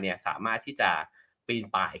ขึ้นมาเนี่ยสามารถที่จะปีน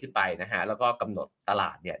ป่ายขึ้นไปนะฮะแล้วก็กำหนดตล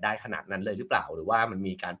าดเนี่ยได้ขนาดนั้นเลยหรือเปล่าหรือว่ามัน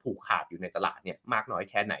มีการผูกขาดอยู่ในตลาดเนี่ยมากน้อย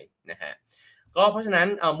แค่ไหนนะฮะก็เพราะฉะนั้น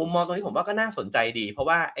มุมมองตรงนี้ผมว่าก็น่าสนใจดีเพราะ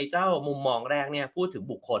ว่าไอ้เจ้ามุมมองแรกเนี่ยพูดถึง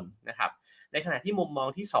บุคคลนะครับในขณะที่มุมมอง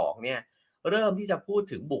ที่2เนี่ยเริ่มที่จะพูด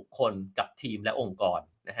ถึงบุคคลกับทีมและองค์กร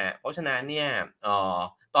นะฮะเพราะฉะนั้นเนี่ย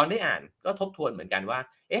ตอนได้อ่านก็ทบทวนเหมือนกันว่า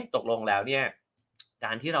เอ๊ะตกลงแล้วเนี่ยก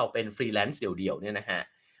ารที่เราเป็นฟรีแลนซ์เดี่ยวๆเนี่ยนะฮะ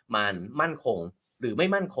มันมั่นคงหรือไม่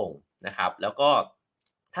มั่นคงนะครับแล้วก็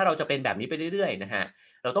ถ้าเราจะเป็นแบบนี้ไปเรื่อยๆนะฮะ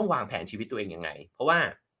เราต้องวางแผนชีวิตตัวเองยังไงเพราะว่า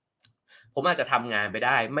ผมอาจจะทำงานไปไ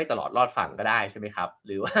ด้ไม่ตลอดรอดฝั่งก็ได้ใช่ไหมครับห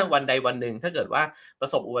รือว่าวันใดวันหนึ่งถ้าเกิดว่าประ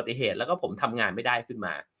สบอุบัติเหตุแล้วก็ผมทำงานไม่ได้ขึ้นม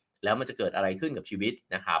าแล้วมันจะเกิดอะไรขึ้นกับชีวิต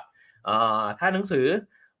นะครับถ้าหนังสือ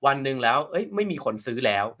วันหนึ่งแล้วไม่มีคนซื้อแ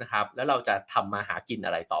ล้วนะครับแล้วเราจะทำมาหากินอ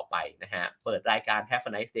ะไรต่อไปนะฮะเปิดรายการ Have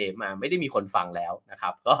a nice day มาไม่ได้มีคนฟังแล้วนะครั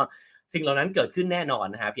บก็ สิ่งเหล่านั้นเกิดขึ้นแน่นอน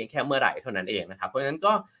นะฮะเพียงแค่เมื่อไหร่เท่านั้นเองนะครับเพราะฉะนั้น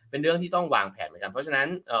ก็เป็นเรื่องที่ต้องวางแผนเหมือนกันเพราะฉะนั้น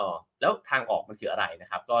แล้วทางออกมันคืออะไรนะ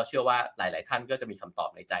ครับก็เชื่อว่าหลายๆท่านก็จะมีคำตอบ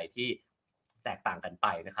ในใจที่แตกต่างกันไป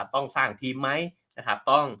นะครับต้องสร้างทีมไหมนะครับ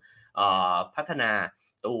ต้องพัฒนา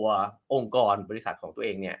ตัวองค์กรบริษัทของตัวเอ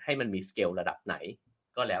งเนี่ยให้มันมีสเกลระดับไหน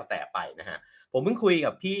ก็แล้วแต่ไปนะฮะผมเพิ่งคุย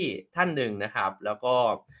กับพี่ท่านหนึ่งนะครับแล้วก็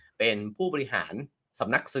เป็นผู้บริหารส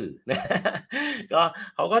ำนักสื่อนะ ก็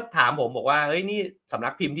เขาก็ถามผมบอกว่าเฮ้ยนี่สำนั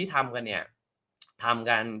กพิมพ์ที่ทำกันเนี่ยทำ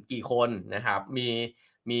กันกี่คนนะครับ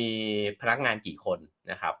มีพนักงานกี่คน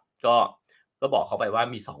นะครับก็บอกเขาไปว่า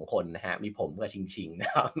มี2คนนะฮะมีผมกับชิงๆนะ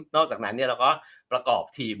ครับนอกจากนั้นเนี่ยเราก็ประกอบ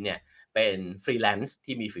ทีมเนี่ยเป็นฟรีแลนซ์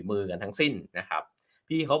ที่มีฝีมือกันทั้งสิ้นนะครับ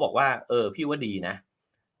พี่เขาบอกว่าพี่ว่าดีนะ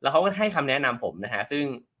แล้วเขาก็ให้คำแนะนำผมนะฮะซึ่ง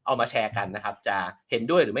เอามาแชร์กันนะครับจะเห็น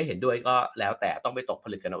ด้วยหรือไม่เห็นด้วยก็แล้วแต่ต้องไปตกผ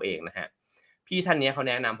ลึกกันเอาเองนะฮะพี่ท่านนี้เขา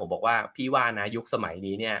แนะนำผมบอกว่าพี่ว่านะยุคสมัย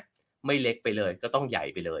นี้เนี่ยไม่เล็กไปเลยก็ต้องใหญ่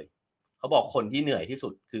ไปเลยเขาบอกคนที่เหนื่อยที่สุ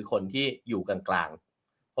ดคือคนที่อยู่กลาง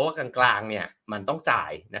ๆเพราะว่ากลางๆเนี่ยมันต้องจ่า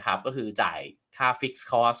ยนะครับก็คือจ่ายค่า fixed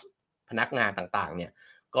cost พนักงานต่างๆเนี่ย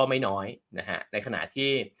ก็ไม่น้อยนะฮะในขณะ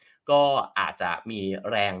ที่ก็อาจจะมี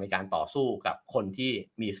แรงในการต่อสู้กับคนที่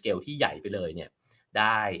มีสเกลที่ใหญ่ไปเลยเนี่ยไ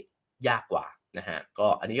ด้ยากกว่านะฮะก็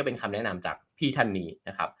อันนี้ก็เป็นคำแนะนำจากพี่ท่านนี้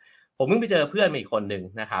นะครับผมเพิ่งไปเจอเพื่อนมาอีกคนหนึ่ง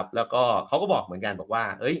นะครับแล้วก็เขาก็บอกเหมือนกันบอกว่า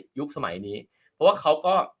เอ้ยยุคสมัยนี้เพราะว่าเขา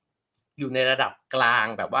ก็อยู่ในระดับกลาง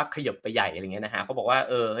แบบว่าขยับไปใหญ่อะไรเงี้ยนะฮะเขาบอกว่า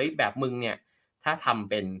เฮ้ยแบบมึงเนี่ยถ้าทำ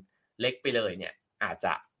เป็นเล็กไปเลยเนี่ยอาจจ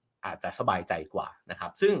ะสบายใจกว่านะครั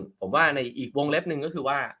บซึ่งผมว่าในอีกวงเล็บหนึ่งก็คือ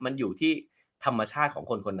ว่ามันอยู่ที่ธรรมชาติของ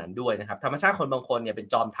คนคนนั้นด้วยนะครับธรรมชาติคนบางคนเนี่ยเป็น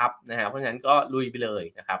จอมทัพนะฮะเพราะฉะนั้นก็ลุยไปเลย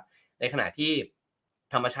นะครับในขณะที่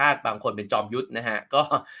ธรรมชาติบางคนเป็นจอมยุทธนะฮะก็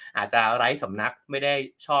อาจจะไร้สำนักไม่ได้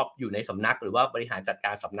ชอบอยู่ในสำนักหรือว่าบริหารจัดก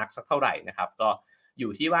ารสำนักสักเท่าไหร่นะครับก็อ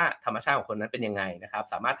ยู่ที่ว่าธรรมชาติของคนนั้นเป็นยังไงนะครับ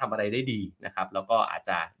สามารถทำอะไรได้ดีนะครับแล้วก็อาจ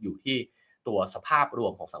จะอยู่ที่ตัวสภาพรว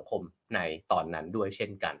มของสังคมในตอนนั้นด้วยเช่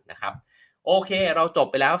นกันนะครับโอเคเราจบ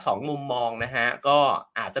ไปแล้ว2มุมมองนะฮะก็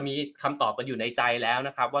อาจจะมีคำตอบกันอยู่ในใจแล้วน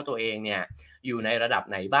ะครับว่าตัวเองเนี่ยอยู่ในระดับ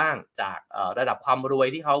ไหนบ้างจากระดับความรวย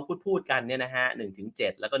ที่เขาพูดกันเนี่ยนะฮะ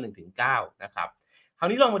1-7แล้วก็1-9นะครับคราว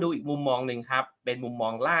นี้ลองมาดูอีกมุมมองหนึ่งครับเป็นมุมมอ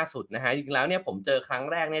งล่าสุดนะฮะจริงๆแล้วเนี่ยผมเจอครั้ง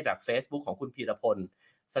แรกเนี่ยจากเฟซบุ๊กของคุณพีรพล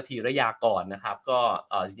สถิรยากรนะครับก็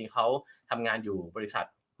จริงๆเขาทำงานอยู่บริษัท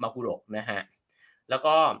มากุโระนะฮะแล้ว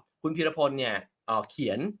ก็คุณพีรพลเนี่ยเขี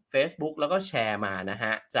ยนเฟซบุ๊กแล้วก็แชร์มานะฮ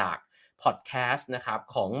ะจากพอดแคสต์นะครับ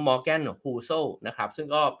ของ Morgan Housel นะครับซึ่ง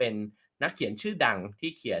ก็เป็นนักเขียนชื่อดัง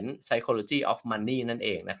ที่เขียน Psychology of Money นั่นเอ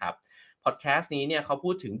งนะครับพอดแคสต์นี้เนี่ยเขาพู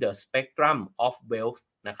ดถึง The Spectrum of Wealth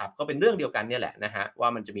นะครับก็เป็นเรื่องเดียวกันเนี่ยแหละนะฮะว่า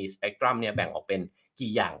มันจะมี Spectrum เนี่ยแบ่งออกเป็น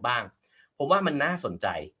กี่อย่างบ้างผมว่ามันน่าสนใจ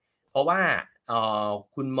เพราะว่า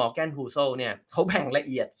คุณ Morgan Housel เนี่ยเขาแบ่งละ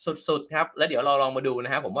เอียดสุดๆครับแล้วเดี๋ยวเราลองมาดูน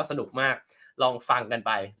ะฮะผมว่าสนุกมากลองฟังกันไ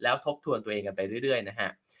ปแล้วทบทวนตัวเองกันไปเรื่อยๆนะฮะ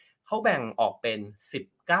เขาแบ่งออกเป็น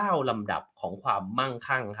19ลำดับของความมั่ง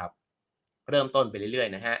คั่งครับเริ่มต้นไปเรื่อย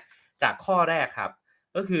ๆนะฮะจากข้อแรกครับ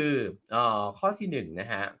ก็คือข้อที่1นะ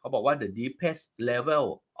ฮะเขาบอกว่า the deepest level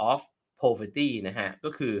of poverty นะฮะก็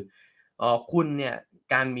คือคุณเนี่ย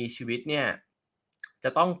การมีชีวิตเนี่ยจะ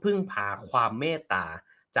ต้องพึ่งพาความเมตตา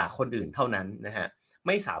จากคนอื่นเท่านั้นนะฮะไ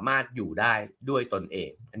ม่สามารถอยู่ได้ด้วยตนเอ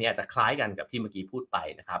งอันนี้อาจจะคล้ายกันกับที่เมื่อกี้พูดไป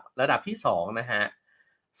นะครับระดับที่2นะฮะ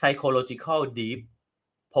psychological deep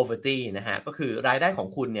poverty นะฮะก็คือรายได้ของ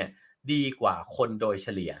คุณเนี่ยดีกว่าคนโดยเฉ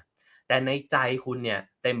ลี่ยแต่ในใจคุณเนี่ย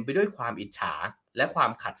เต็มไปด้วยความอิจฉาและควา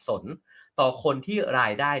มขัดสนต่อคนที่รา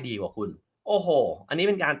ยได้ดีกว่าคุณโอ้โหอันนี้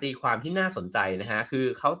เป็นการตีความที่น่าสนใจนะฮะคือ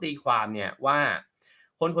เขาตีความเนี่ยว่า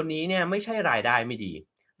คนคนนี้เนี่ยไม่ใช่รายได้ไม่ดี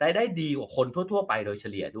รายได้ดีกว่าคนทั่วๆไปโดยเฉ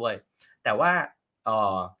ลี่ยด้วยแต่ว่า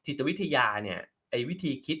จิตวิทยาเนี่ยไอ้วิ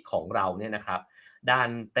ธีคิดของเราเนี่ยนะครับดัน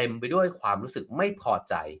เต็มไปด้วยความรู้สึกไม่พอ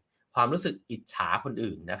ใจความรู้สึกอิจฉาคน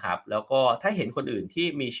อื่นนะครับแล้วก็ถ้าเห็นคนอื่นที่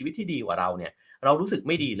มีชีวิตที่ดีกว่าเราเนี่ยเรารู้สึกไ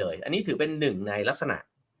ม่ดีเลยอันนี้ถือเป็นหนึ่งในลักษณะ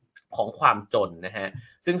ของความจนนะฮะ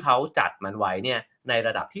ซึ่งเขาจัดมันไว้เนี่ยในร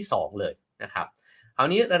ะดับที่2เลยนะครับคราว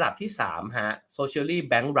นี้ระดับที่3ฮะ socially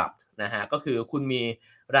bankrupt นะฮะก็คือคุณมี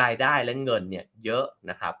รายได้และเงินเนี่ยเยอะ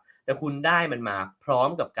นะครับแต่คุณได้มันมาพร้อม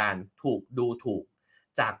กับการถูกดูถูก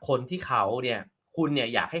จากคนที่เขาเนี่ยคุณเนี่ย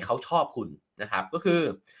อยากให้เขาชอบคุณนะครับก็คือ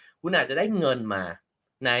คุณอาจจะได้เงินมา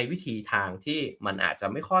ในวิธีทางที่มันอาจจะ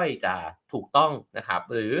ไม่ค่อยจะถูกต้องนะครับ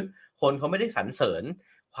หรือคนเขาไม่ได้สรรเสริญ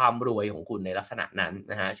ความรวยของคุณในลักษณะนั้น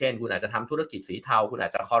นะฮะเช่นคุณอาจจะทำธุรกิจสีเทาคุณอา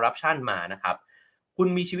จจะคอร์รัปชันมานะครับคุณ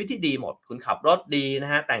มีชีวิตที่ดีหมดคุณขับรถดีน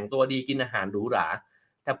ะฮะแต่งตัวดีกินอาหารหรูหรา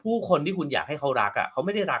แต่ผู้คนที่คุณอยากให้เขารักอ่ะเขาไ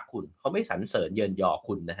ม่ได้รักคุณเขาไม่สรรเสริญเยินยอ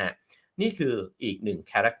คุณนะฮะนี่คืออีกหนึ่ง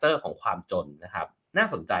คาแรคเตอร์ของความจนนะครับน่า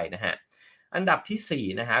สนใจนะฮะอันดับที่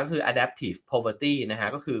4นะฮะก็คือ adaptive poverty นะฮะ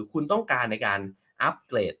ก็คือคุณต้องการในการ อัป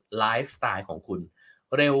เกรดไลฟ์สไตล์ของคุณ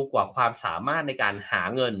เร็วกว่าความสามารถในการหา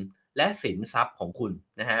เงินและสินทรัพย์ของคุณ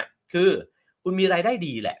นะฮะคือคุณมีรายได้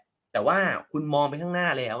ดีแหละแต่ว่าคุณมองไปข้างหน้า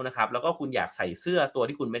แล้วนะครับแล้วก็คุณอยากใส่เสื้อตัว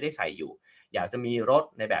ที่คุณไม่ได้ใส่อยู่อยากจะมีรถ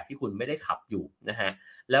ในแบบที่คุณไม่ได้ขับอยู่นะฮะ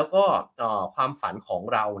แล้วก็ความฝันของ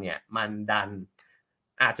เราเนี่ยมันดัน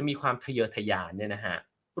อาจจะมีความทะเยอทะยานเนี่ยนะฮะ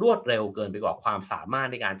รวดเร็วเกินไปกว่าความสามารถ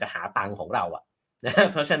ในการจะหาตังค์ของเราอะนะ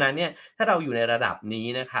เพราะฉะนั้นเนี่ยถ้าเราอยู่ในระดับนี้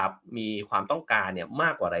นะครับมีความต้องการเนี่ยมา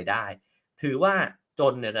กกว่ารายได้ถือว่าจ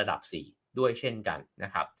นในระดับ4ด้วยเช่นกันน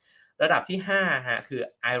ะครับระดับที่5ฮะคือ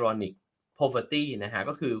ironic poverty นะฮะ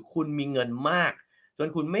ก็คือคุณมีเงินมากจน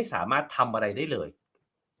คุณไม่สามารถทำอะไรได้เลย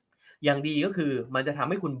อย่างดีก็คือมันจะทำ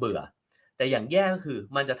ให้คุณเบื่อแต่อย่างแย่ก็คือ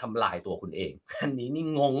มันจะทำลายตัวคุณเองอันนี้นี่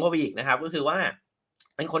งงเข้าไปอีกนะครับก็คือว่า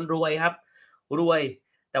เป็นคนรวยครับรวย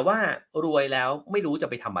แต่ว่ารวยแล้วไม่รู้จะ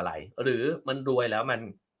ไปทำอะไรหรือมันรวยแล้ว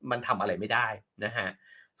มันทำอะไรไม่ได้นะฮะ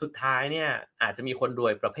สุดท้ายเนี่ยอาจจะมีคนรว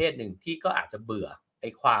ยประเภทหนึ่งที่ก็อาจจะเบื่อไอ้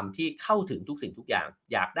ความที่เข้าถึงทุกสิ่งทุกอย่าง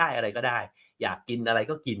อยากได้อะไรก็ได้อยากกินอะไร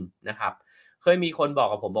ก็กินนะครับเคยมีคนบอก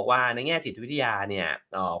กับผมบอกว่าในแง่จิตวิทยาเนี่ย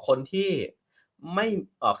คนที่ไม่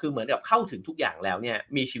คือเหมือนกับเข้าถึงทุกอย่างแล้วเนี่ย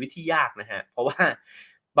มีชีวิตที่ยากนะฮะเพราะว่า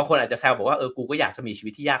บางคนอาจจะแซวบอกว่ากูก็อยากจะมีชีวิ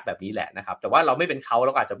ตที่ยากแบบนี้แหละนะครับแต่ว่าเราไม่เป็นเขาเร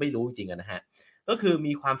าก็อาจจะไม่รู้จริงๆอะนะฮะก็คือ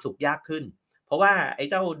มีความสุขยากขึ้นเพราะว่าไอ้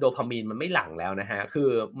เจ้าโดพามีนมันไม่หลั่งแล้วนะฮะคือ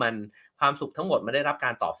มันความสุขทั้งหมดมันได้รับกา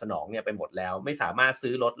รตอบสนองเนี่ยไปหมดแล้วไม่สามารถ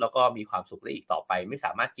ซื้อรถแล้วก็มีความสุขได้อีกต่อไปไม่ส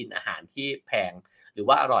ามารถกินอาหารที่แพงหรือ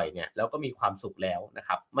ว่าอร่อยเนี่ยแล้วก็มีความสุขแล้วนะค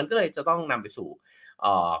รับมันก็เลยจะต้องนำไปสู่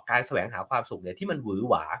การแสวงหาความสุขเนี่ยที่มันหวือ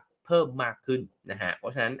หวาเพิ่มมากขึ้นนะฮะเพรา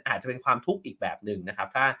ะฉะนั้นอาจจะเป็นความทุกข์อีกแบบหนึ่งนะครับ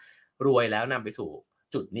ถ้ารวยแล้วนำไปสู่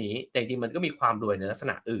จุดนี้แต่จริงๆมันก็มีความรวยในลักษ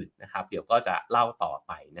ณะอื่นนะครับเดี๋ยวก็จะเล่าต่อไ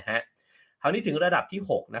ปนะฮะคราวนี้ถึงระดับที่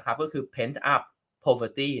6นะครับก็คือ pent up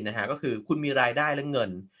poverty นะฮะก็คือคุณมีรายได้และเงิน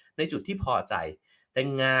ในจุดที่พอใจแต่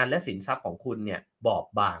งานและสินทรัพย์ของคุณเนี่ยบอบ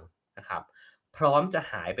บางนะครับพร้อมจะ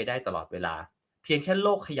หายไปได้ตลอดเวลาเพียงแค่โล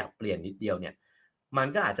กขยับเปลี่ยนนิดเดียวเนี่ยมัน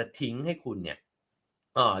ก็อาจจะทิ้งให้คุณเนี่ย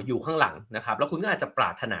อยู่ข้างหลังนะครับแล้วคุณก็อาจจะปร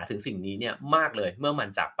ารถนาถึงสิ่งนี้เนี่ยมากเลยเมื่อมัน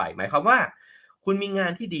จากไปหมายความว่าคุณมีงา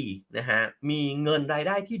นที่ดีนะฮะมีเงินรายไ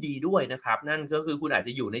ด้ที่ดีด้วยนะครับนั่นก็คือคุณอาจจ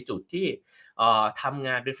ะอยู่ในจุดที่ทำง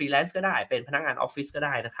านเป็น freelance ก็ได้เป็นพนักงานออฟฟิศก็ไ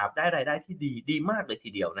ด้นะครับได้รายได้ที่ดีดีมากเลยที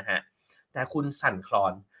เดียวนะฮะแต่คุณสั่นคลอ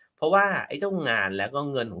นเพราะว่าไอ้เจ้างานแล้วก็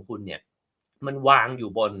เงินของคุณเนี่ยมันวางอยู่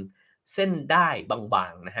บนเส้นด้ายบา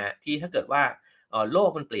งๆนะฮะที่ถ้าเกิดว่าโลก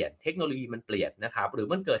มันเปลี่ยนเทคโนโลยีมันเปลี่ยนนะครับหรือ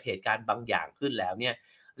มันเกิดเหตุการณ์บางอย่างขึ้นแล้วเนี่ย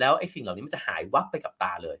แล้วไอ้สิ่งเหล่านี้มันจะหายวับไปกับต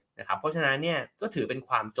าเลยนะครับเพราะฉะนั้นเนี่ยก็ถือเป็นค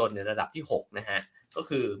วามจนในระดับที่6นะฮะก็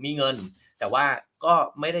คือมีเงินแต่ว่าก็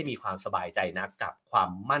ไม่ได้มีความสบายใจนักกับความ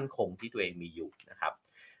มั่นคงที่ตัวเองมีอยู่นะครับ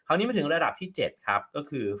คราวนี้มาถึงระดับที่7ครับก็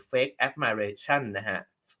คือ fake admiration นะฮะ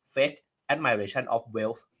fake admiration of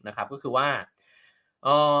wealth นะครับก็คือว่า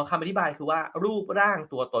คำอธิบายคือว่ารูปร่าง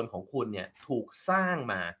ตัวตนของคุณเนี่ยถูกสร้าง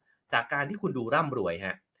มาจากการที่คุณดูร่ำรวยฮ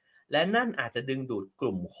ะและนั่นอาจจะดึงดูดก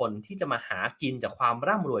ลุ่มคนที่จะมาหากินจากความ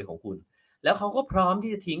ร่ำรวยของคุณแล้วเขาก็พร้อม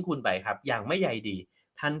ที่จะทิ้งคุณไปครับอย่างไม่ใยดี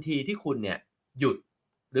ทันทีที่คุณเนี่ยหยุด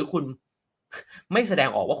หรือคุณไม่แสดง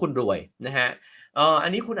ออกว่าคุณรวยนะฮะอั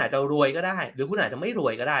นนี้คุณอาจจะรวยก็ได้หรือคุณอาจจะไม่รว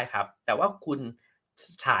ยก็ได้ครับแต่ว่าคุณ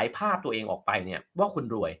ฉายภาพตัวเองออกไปเนี่ยว่าคุณ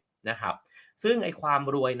รวยนะครับซึ่งไอ้ความ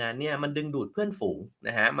รวยนั้นเนี่ยมันดึงดูดเพื่อนฝูงน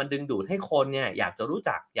ะฮะมันดึงดูดให้คนเนี่ยอยากจะรู้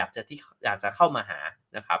จักอยากจะเข้ามาหา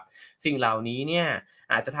นะครับสิ่งเหล่านี้เนี่ย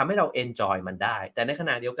อาจจะทำให้เราเอนจอยมันได้แต่ในข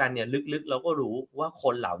ณะเดียวกันเนี่ยลึกๆเราก็รู้ว่าค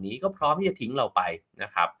นเหล่านี้ก็พร้อมที่จะทิ้งเราไปน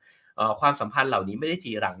ะครับความสัมพันธ์เหล่านี้ไม่ได้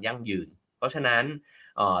จีรังยั่งยืนเพราะฉะนั้น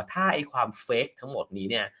ถ้าไอ้ความเฟกทั้งหมดนี้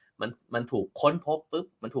เนี่ยมันถูกค้นพบปุ๊บ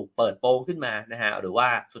มันถูกเปิดโปงขึ้นมานะฮะหรือว่า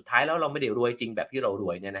สุดท้ายแล้วเราไม่ได้รวยจริงแบบที่เราร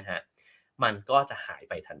วยเนี่ยนะฮะมันก็จะหาย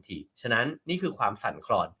ไปทันทีฉะนั้นนี่คือความสั่นค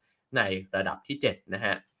ลอนในระดับที่7นะฮ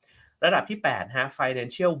ะระดับที่8ฮะ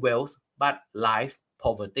financial wealth but life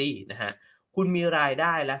poverty นะฮะคุณมีรายไ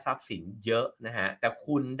ด้และทรัพย์สินเยอะนะฮะแต่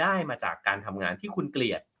คุณได้มาจากการทำงานที่คุณเกลี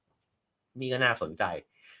ยดนี่ก็น่าสนใจ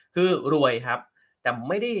คือรวยครับแต่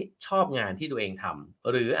ไม่ได้ชอบงานที่ตัวเองทำ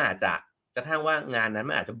หรืออาจจะกระทั่งว่างานนั้น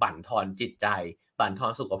มันอาจจะบั่นทอนจิตใจบั่นทอ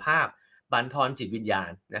นสุขภาพบั่นทอนจิตวิญญา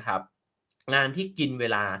ณนะครับงานที่กินเว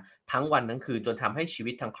ลาทั้งวันทั้งคืนจนทำให้ชี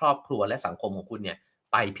วิตทั้งครอบครัวและสังคมของคุณเนี่ย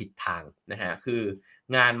ไปผิดทางนะฮะคือ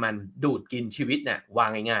งานมันดูดกินชีวิตเนี่ยวา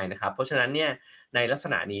งง่ายๆนะครับเพราะฉะนั้นเนี่ยในลักษ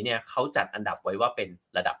ณะนี้เนี่ยเขาจัดอันดับไว้ว่าเป็น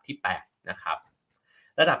ระดับที่8นะครับ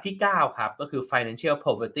ระดับที่9ครับก็คือ financial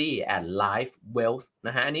poverty and life wealth น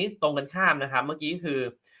ะฮะอันนี้ตรงกันข้ามนะครับเมื่อกี้คือ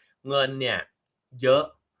เงินเนี่ยเยอะ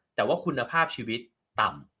แต่ว่าคุณภาพชีวิตต่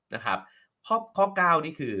ำนะครับข้อ9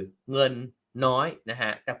นี่คือเงินน้อยนะฮ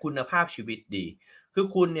ะแต่คุณภาพชีวิตดีคือ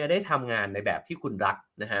คุณเนี่ยได้ทำงานในแบบที่คุณรัก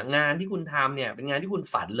นะฮะงานที่คุณทำเนี่ยเป็นงานที่คุณ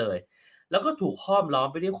ฝันเลย แล้วก็ถูกห้อมล้อม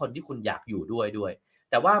ไปด้วยคนที่คุณอยากอยู่ด้วย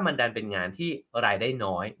แต่ว่ามันดันเป็นงานที่รายได้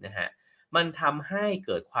น้อยนะฮะมันทำให้เ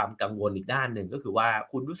กิดความกังวลอีกด้านหนึ่งก็คือว่า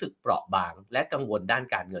คุณรู้สึกเปราะบางและกังวลด้าน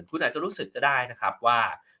การเงินคุณอาจจะรู้สึกก็ได้นะครับว่า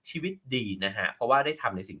ชีวิตดีนะฮะเพราะว่าได้ท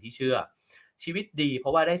ำในสิ่งที่เชื่อชีวิตดีเพรา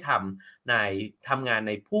ะว่าได้ทำงานใ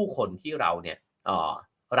นผู้คนที่เราเนี่ยเอ่อ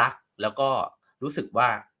รักแล้วก็รู้สึกว่า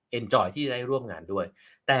เอนจอยที่จะได้ร่วมงานด้วย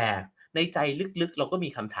แต่ในใจลึกๆเราก็มี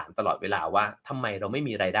คำถามตลอดเวลาว่าทำไมเราไม่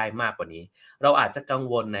มีรายได้มากกว่านี้เราอาจจะกัง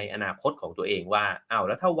วลในอนาคตของตัวเองว่าอ้าวแ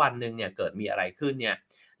ล้วถ้าวันหนึ่งเนี่ยเกิดมีอะไรขึ้นเนี่ย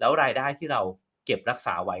แล้วรายได้ที่เราเก็บรักษ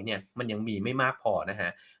าไว้เนี่ยมันยังมีไม่มากพอนะฮะ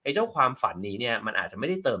ไอ้เจ้าความฝันนี้เนี่ยมันอาจจะไม่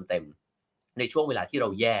ได้เติมเต็มในช่วงเวลาที่เรา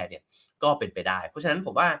แย่เนี่ยก็เป็นไปได้เพราะฉะนั้นผ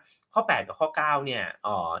มว่าข้อ8กับข้อ9เนี่ย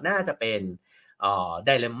น่าจะเป็น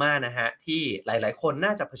dilemma นะฮะที่หลายๆคนน่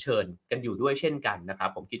าจะเผชิญกันอยู่ด้วยเช่นกันนะครับ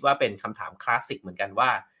ผมคิดว่าเป็นคำถามคลาสสิกเหมือนกันว่า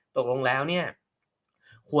ตกลงแล้วเนี่ย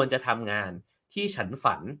ควรจะทำงานที่ฉัน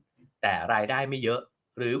ฝันแต่รายได้ไม่เยอะ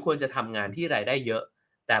หรือควรจะทำงานที่รายได้เยอะ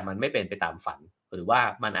แต่มันไม่เป็นไปตามฝันหรือว่า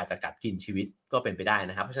มันอาจจะกัดกินชีวิตก็เป็นไปได้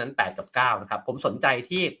นะครับเพราะฉะนั้น8กับ9นะครับผมสนใจ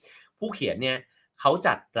ที่ผู้เขียนเนี่ยเขา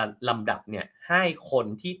จัดลำดับเนี่ยให้คน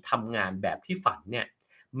ที่ทำงานแบบที่ฝันเนี่ย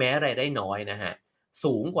แม้รายได้น้อยนะฮะ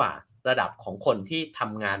สูงกว่าระดับของคนที่ท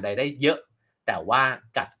ำงานรายได้เยอะแต่ว่า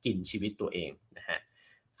กัดกินชีวิตตัวเองนะฮะ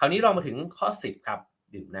คราวนี้เรามาถึงข้อ10ครับ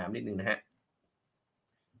ดื่มน้ำนิดนึงนะฮะ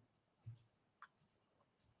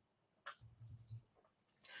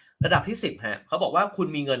ระดับที่10ฮะเขาบอกว่าคุณ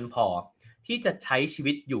มีเงินพอที่จะใช้ชี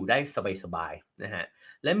วิตอยู่ได้สบายๆนะฮะ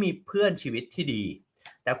และมีเพื่อนชีวิตที่ดี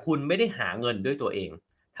แต่คุณไม่ได้หาเงินด้วยตัวเอง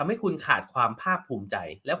ทำให้คุณขาดความภาคภูมิใจ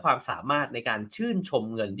และความสามารถในการชื่นชม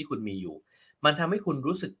เงินที่คุณมีอยู่มันทำให้คุณ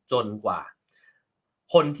รู้สึกจนกว่า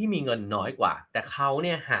คนที่มีเงินน้อยกว่าแต่เขาเ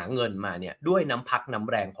นี่ยหาเงินมาเนี่ยด้วยน้ำพักน้ำ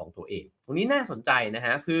แรงของตัวเองตรงนี้น่าสนใจนะฮ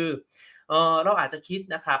ะคือเราอาจจะคิด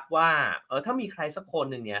นะครับว่าถ้ามีใครสักคน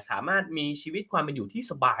หนึ่งเนี่ยสามารถมีชีวิตความเป็นอยู่ที่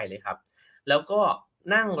สบายเลยครับแล้วก็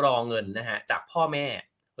นั่งรอเงินนะฮะจากพ่อแม่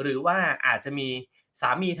หรือว่าอาจจะมีสา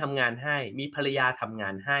มีทำงานให้มีภรรยาทำงา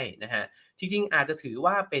นให้นะฮะจริงๆอาจจะถือ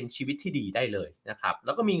ว่าเป็นชีวิตที่ดีได้เลยนะครับแ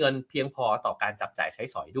ล้วก็มีเงินเพียงพอต่อการจับจ่ายใช้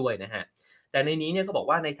สอยด้วยนะฮะแต่ในนี้เนี่ยก็บอก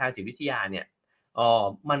ว่าในทางจิตวิทยาเนี่ย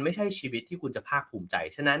มันไม่ใช่ชีวิตที่คุณจะภาคภูมิใจ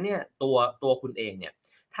ฉะนั้นเนี่ยตัวคุณเองเนี่ย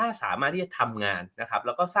ถ้าสามารถที่จะทำงานนะครับแ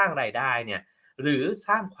ล้วก็สร้างรายได้เนี่ยหรือส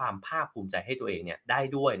ร้างความภาคภูมิใจให้ตัวเองเนี่ยได้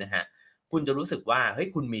ด้วยนะฮะคุณจะรู้สึกว่าเฮ้ย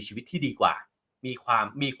คุณมีชีวิตที่ดีกว่า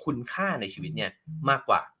มีคุณค่าในชีวิตเนี่ยมาก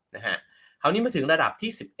กว่านะฮะคราวนี้มาถึงระดับ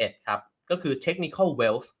ที่11ครับก็คือ technical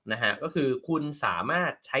wealth นะฮะก็คือคุณสามาร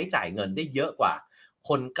ถใช้จ่ายเงินได้เยอะกว่าค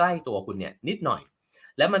นใกล้ตัวคุณเนี่ยนิดหน่อย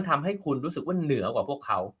แล้วมันทำให้คุณรู้สึกว่าเหนือกว่าพวกเ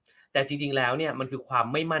ขาแต่จริงๆแล้วเนี่ยมันคือความ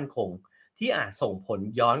ไม่มั่นคงที่อาจส่งผล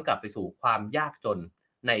ย้อนกลับไปสู่ความยากจน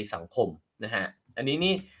ในสังคมนะฮะอันนี้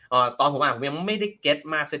นี่ตอนผมอ่านผมยังไม่ได้เก็ต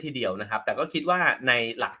มากเสียทีเดียวนะครับแต่ก็คิดว่าใน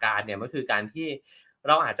หลักการเนี่ยมันคือการที่เ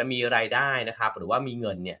ราอาจจะมีรายได้นะครับหรือว่ามีเ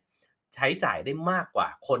งินเนี่ยใช้จ่ายได้มากกว่า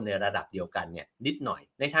คนในระดับเดียวกันเนี่ยนิดหน่อย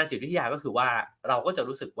ในทางจิตวิทยาก็คือว่าเราก็จะ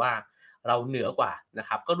รู้สึกว่าเราเหนือกว่านะค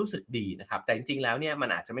รับก็รู้สึกดีนะครับแต่จริงๆแล้วเนี่ยมัน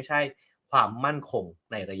อาจจะไม่ใช่ความมั่นคง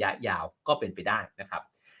ในระยะยาวก็เป็นไปได้นะครับ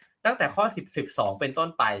ตั้งแต่ข้อ12เป็นต้น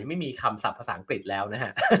ไปไม่มีคำศัพท์ภาษาอังกฤษแล้วนะฮ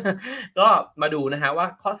ะ ก็มาดูนะฮะว่า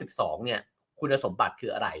ข้อ12เนี่ยคุณสมบัติคื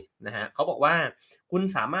ออะไรนะฮะเขาบอกว่าคุณ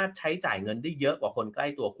สามารถใช้จ่ายเงินได้เยอะกว่าคนใกล้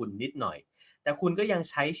ตัวคุณนิดหน่อยแต่คุณก็ยัง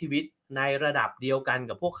ใช้ชีวิตในระดับเดียวกัน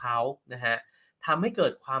กับพวกเขานะฮะทำให้เกิ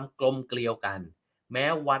ดความกลมเกลียวกันแม้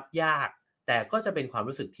วัดยากแต่ก็จะเป็นความ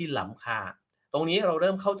รู้สึกที่ล้ำค่าตรงนี้เราเ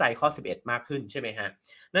ริ่มเข้าใจข้อ11มากขึ้นใช่ไหมฮะ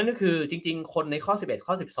นั่นก็คือจริงๆคนในข้อ11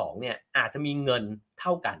ข้อ12เนี่ยอาจจะมีเงินเท่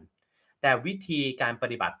ากันแต่วิธีการป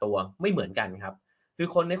ฏิบัติตัวไม่เหมือนกันครับ คือ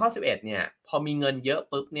คนในข้อ11เนี่ยพอมีเงินเยอะ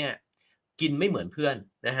ปุ๊บเนี่ยกินไม่เหมือนเพื่อน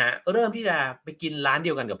นะฮะเริ่มที่จะไปกินร้านเดี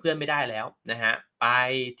ยวกันกับเพื่อนไม่ได้แล้วนะฮะไป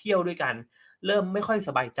เที่ยวด้วยกันเริ่มไม่ค่อยส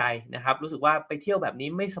บายใจนะครับรู้สึกว่าไปเที่ยวแบบนี้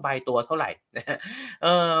ไม่สบายตัวเท่าไหร่นะฮะเ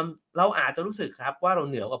อ่อเราอาจจะรู้สึกครับว่าเรา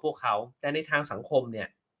เหนือกว่าพวกเขาแต่ในทางสังคมเนี่ย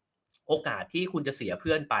โอกาสที่คุณจะเสียเ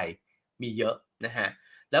พื่อนไปมีเยอะนะฮะ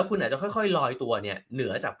แล้วคุณอาจจะค่อยๆลอยตัวเนี่ยเหนื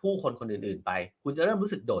อจากผู้คนอื่นๆไปคุณจะเริ่ม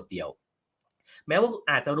รู้สึกโดดเดี่ยว แม้ว่า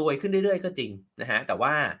อาจจะรวยขึ้นเรื่อยๆก็จริงนะฮะแต่ว่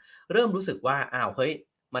าเริ่มรู้สึกว่าอ้าวเฮ้ย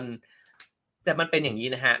มันแต่มันเป็นอย่างนี้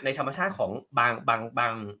นะฮะในธรรมชาติของบ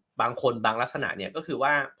างคนบางลักษณะเนี่ยก็คือว่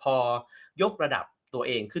าพอยกระดับตัวเ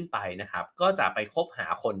องขึ้นไปนะครับก็จะไปคบหา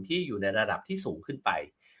คนที่อยู่ในระดับที่สูงขึ้นไป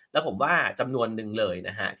แล้วผมว่าจำนวนหนึ่งเลยน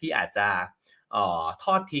ะฮะที่อาจจะท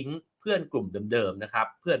อดทิ้งเพื่อนกลุ่มเดิมๆนะครับ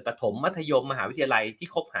เพื่อนประถมมัธยมมหาวิทยาลัยที่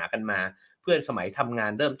คบหากันมาเพื่อนสมัยทำงา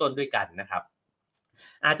นเริ่มต้นด้วยกันนะครับ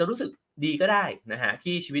อาจจะรู้สึกดีก็ได้นะฮะ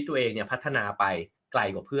ที่ชีวิตตัวเองเนี่ยพัฒนาไปไกล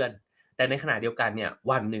กว่าเพื่อนแต่ แต่ในขณะเดียวกันเนี่ย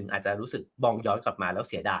วันหนึ่งอาจจะรู้สึกมองย้อนกลับมาแล้ว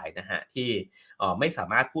เสียดายนะฮะที่ไม่สา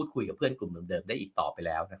มารถพูดคุยกับเพื่อนกลุ่มเดิมๆได้อีกต่อไปแ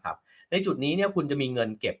ล้วนะครับในจุดนี้เนี่ยคุณจะมีเงิน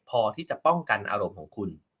เก็บพอที่จะป้องกันอารมณ์ของคุณ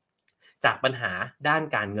จากปัญหาด้าน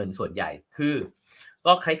การเงินส่วนใหญ่คือ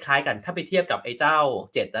ก็คล้ายๆกันถ้าไปเทียบกับไอ้เจ้า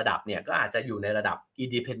7ระดับเนี่ยก็อาจจะอยู่ในระดับ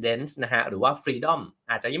Independence นะฮะหรือว่า Freedom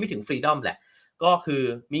อาจจะยังไม่ถึง Freedom แหละก็คือ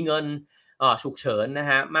มีเงินฉุกเฉินนะ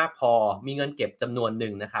ฮะมากพอมีเงินเก็บจำนวนห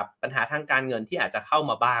นึ่งนะครับปัญหาทางการเงินที่อาจจะเข้า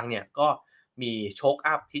มาบ้างเนี่ยก็มีโชค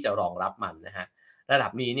อัพที่จะรองรับมันนะฮะระดั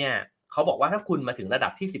บนี้เนี่ยเขาบอกว่าถ้าคุณมาถึงระดั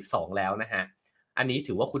บที่12แล้วนะฮะอันนี้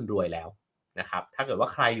ถือว่าคุณรวยแล้วนะครับถ้าเกิดว่า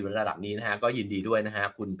ใครอยู่ในระดับนี้นะฮะก็ยินดีด้วยนะฮะ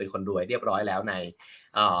คุณเป็นคนรวยเรียบร้อยแล้ว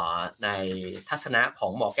ในทัศนะขอ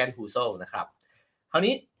ง Morgan Housel นะครับคราว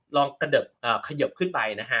นี้ลองขยับขึ้นไป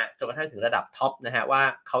นะฮะจนกระทั่งถึงระดับท็อปนะฮะว่า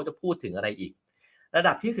เขาจะพูดถึงอะไรอีกระ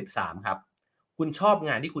ดับที่13ครับคุณชอบ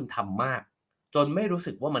งานที่คุณทำมากจนไม่รู้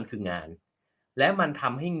สึกว่ามันคืองานและมันท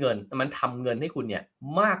ำเงินให้คุณเนี่ย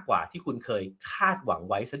มากกว่าที่คุณเคยคาดหวัง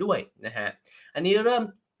ไว้ซะด้วยนะฮะอันนี้เ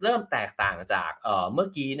ริ่มแตกต่างจากเมื่อ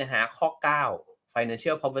กี้นะฮะข้อ9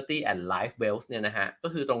 financial poverty and life wealth เนี่ยนะฮะก็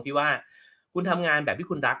คือตรงที่ว่าคุณทำงานแบบที่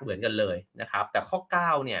คุณรักเหมือนกันเลยนะครับแต่ข้อ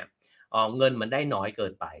9เนี่ยเงินมันได้น้อยเกิ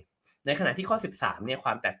นไปในขณะที่ข้อ13เนี่ยคว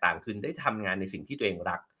ามแตกต่างคือได้ทำงานในสิ่งที่ตัวเอง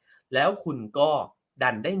รักแล้วคุณก็ดั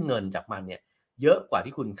นได้เงินจากมันเนี่ยเยอะกว่า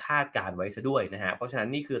ที่คุณคาดการไว้ซะด้วยนะฮะเพราะฉะนั้น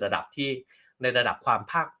นี่คือระดับที่ในระดับคว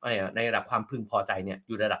ามพึงพอใจเนี่ยอ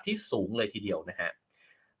ยู่ระดับที่สูงเลยทีเดียวนะฮะ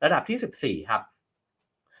ระดับที่14ครับ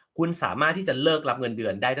คุณสามารถที่จะเลิกรับเงินเดื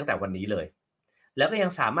อนได้ตั้งแต่วันนี้เลยแล้วก็ยั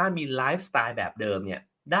งสามารถมีไลฟ์สไตล์แบบเดิมเนี่ย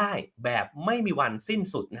ได้แบบไม่มีวันสิ้น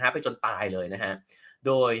สุดนะฮะไปจนตายเลยนะฮะโ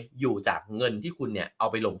ดยอยู่จากเงินที่คุณเนี่ยเอา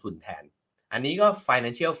ไปลงทุนแทนอันนี้ก็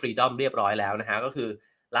financial freedom เรียบร้อยแล้วนะฮะก็คือ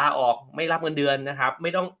ลาออกไม่รับเงินเดือนนะครับไ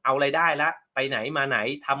ม่ต้องเอารายได้แล้วไปไหนมาไหน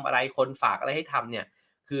ทำอะไรคนฝากอะไรให้ทำเนี่ย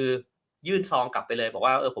คือยื่นซองกลับไปเลยบอก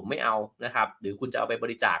ว่าผมไม่เอานะครับหรือคุณจะเอาไปบ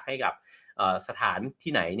ริจาคให้กับสถาน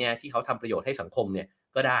ที่ไหนเนี่ยที่เขาทำประโยชน์ให้สังคมเนี่ย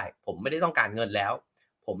ก็ได้ผมไม่ได้ต้องการเงินแล้ว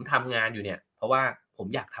ผมทำงานอยู่เนี่ยเพราะว่าผม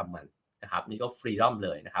อยากทำมันนะครับนี่ก็ฟรีดอมเล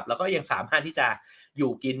ยนะครับแล้วก็ยังสามารถที่จะอ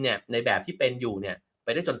ยู่กินเนี่ยในแบบที่เป็นอยู่เนี่ยไป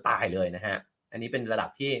ได้จนตายเลยนะฮะอันนี้เป็นระดับ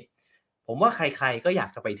ที่ผมว่าใครๆก็อยาก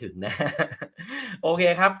จะไปถึงนะโอเค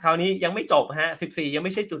ครับคราวนี้ยังไม่จบฮะ14ยังไ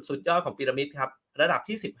ม่ใช่จุดสุดยอดของพีระมิดครับระดับ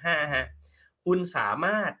ที่15ฮะคุณสาม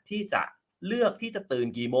ารถที่จะเลือกที่จะตื่น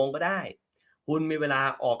กี่โมงก็ได้คุณมีเวลา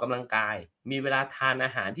ออกกำลังกายมีเวลาทานอ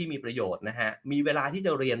าหารที่มีประโยชน์นะฮะมีเวลาที่จ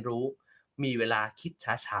ะเรียนรู้มีเวลาคิด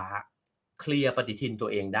ช้าๆเคลียร์ปฏิทินตัว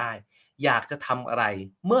เองได้อยากจะทำอะไร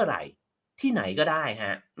เมื่อไหร่ที่ไหนก็ได้ฮ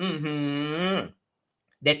ะ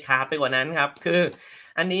เด็ดขาดไปกว่านั้นครับคือ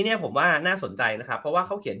อันนี้เนี่ยผมว่าน่าสนใจนะครับเพราะว่าเ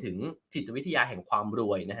ขาเขียนถึงจิตวิทยาแห่งความร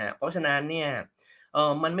วยนะฮะเพราะฉะนั้นเนี่ย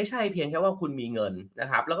มันไม่ใช่เพียงแค่ว่าคุณมีเงินนะ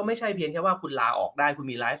ครับแล้วก็ไม่ใช่เพียงแค่ว่าคุณลาออกได้คุณ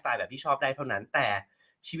มีไลฟ์สไตล์แบบที่ชอบได้เท่านั้นแต่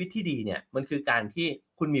ชีวิตที่ดีเนี่ยมันคือการที่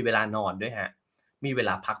คุณมีเวลานอนด้วยฮะมีเวล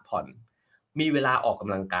าพักผ่อนมีเวลาออกก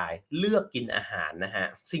ำลังกายเลือกกินอาหารนะฮะ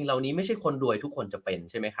สิ่งเหล่านี้ไม่ใช่คนรวยทุกคนจะเป็น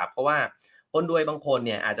ใช่ไหมครับเพราะว่าคนรวยบางคนเ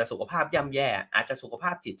นี่ยอาจจะสุขภาพย่ำแย่อาจจะสุขภ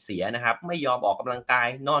าพจิตเสียนะครับไม่ยอมออกกำลังกาย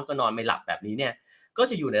นอนก็นอนไม่หลับแบบนี้เนี่ยก็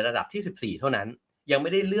จะอยู่ในระดับที่14เท่านั้นยังไ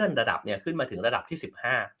ม่ได้เลื่อนระดับเนี่ยขึ้นมาถึงระดับที่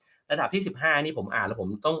15ระดับที่15นี่ผมอ่านแล้วผม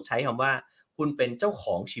ต้องใช้คำว่าคุณเป็นเจ้าข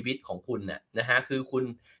องชีวิตของคุณน่ะนะฮะคือคุณ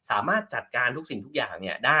สามารถจัดการทุกสิ่งทุกอย่างเ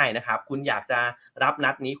นี่ยได้นะครับคุณอยากจะรับ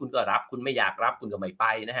นัดนี้คุณก็รับคุณไม่อยากรับคุณก็ไม่ไป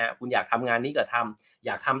นะฮะคุณอยากทำงานนี้ก็ทำอ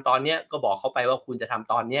ยากทำตอนเนี้ยก็บอกเขาไปว่าคุณจะท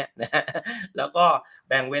ำตอนเนี้ยนะฮะแล้วก็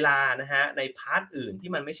แบ่งเวลานะฮะในพาร์ตอื่นที่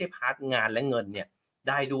มันไม่ใช่พาร์ตงานและเงินเนี่ย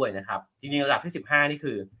ได้ด้วยนะครับจริงๆระดับที่15นี่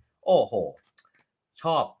คือโอ้โฮ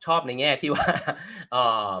ชอบในแง่ที่ว่า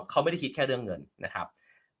เขาไม่ได้คิดแค่เรื่องเงินนะครับ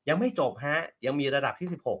ยังไม่จบฮะยังมีระดับที่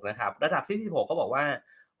16นะครับระดับที่16เขาบอกว่า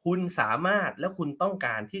คุณสามารถและคุณต้องก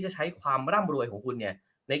ารที่จะใช้ความร่ำรวยของคุณเนี่ย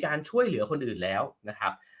ในการช่วยเหลือคนอื่นแล้วนะครั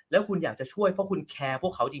บแล้วคุณอยากจะช่วยเพราะคุณแคร์พว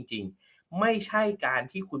กเขาจริงๆไม่ใช่การ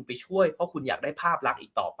ที่คุณไปช่วยเพราะคุณอยากได้ภาพลักษณ์อี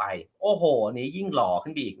กต่อไปโอ้โฮอันนี้ยิ่งหล่อขึ้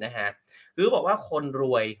นไปอีกนะครับคือบอกว่าคนร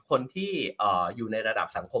วยคนที่อยู่ในระดับ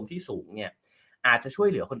สังคมที่สูงเนี่ยอาจจะช่วย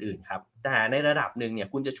เหลือคนอื่นครับแต่ในระดับหนึ่งเนี่ย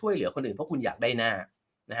คุณจะช่วยเหลือคนอื่นเพราะคุณอยากได้หน้า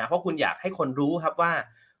นะครับเพราะคุณอยากให้คนรู้ครับว่า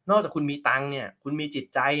นอกจากคุณมีตังค์เนี่ยคุณมีจิต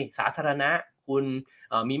ใจสาธารณะคุณ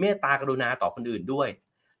มีเมตตากรุณาต่อคนอื่นด้วย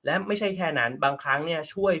และไม่ใช่แค่นั้นบางครั้งเนี่ย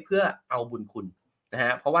ช่วยเพื่อเอาบุญคุณนะฮ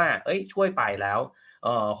ะเพราะว่าช่วยไปแล้ว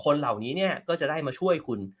คนเหล่านี้เนี่ยก็จะได้มาช่วย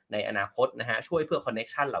คุณในอนาคตนะฮะช่วยเพื่อคอนเน็ก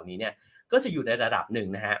ชันเหล่านี้เนี่ยก็จะอยู่ในระดับหนึ่ง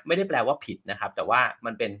นะฮะไม่ได้แปลว่าผิดนะครับแต่ว่า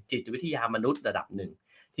มันเป็นจิตวิทยามนุษย์ระดับหนึ่ง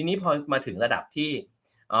ทีนี้พอมาถึงระดับที่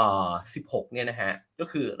16เนี่ยนะฮะก็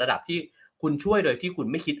คือระดับที่คุณช่วยโดยที่คุณ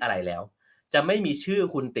ไม่คิดอะไรแล้วจะไม่มีชื่อ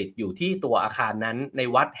คุณติดอยู่ที่ตัวอาคารนั้นใน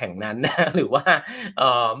วัดแห่งนั้นนะหรือว่า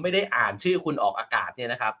ไม่ได้อ่านชื่อคุณออกอากาศเนี่ย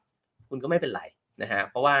นะครับคุณก็ไม่เป็นไรนะฮะ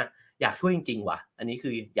เพราะว่า อยากช่วยจริงๆว่ะอันนี้คื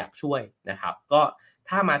ออยากช่วยนะครับก็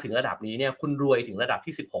ถ้ามาถึงระดับนี้เนี่ยคุณรวยถึงระดับ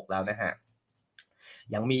ที่16แล้วนะฮะ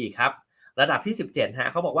ยังมีอีกครับระดับที่17ฮะ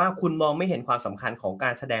เขาบอกว่าคุณมองไม่เห็นความสำคัญของกา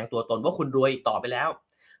รแสดงตัวตนว่าคุณรวยอีกต่อไปแล้ว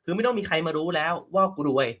คือไม่ต้องมีใครมารู้แล้วว่ากู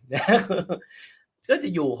รวยก็จะ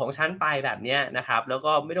อยู่ของฉันไปแบบนี้นะครับแล้ว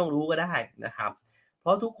ก็ไม่ต้องรู้ก็ได้นะครับเพร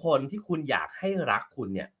าะทุกคนที่คุณอยากให้รักคุณ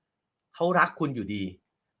เนี่ยเขารักคุณอยู่ดี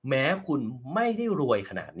แม้คุณไม่ได้รวย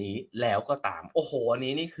ขนาดนี้แล้วก็ตามโอ้โหอัน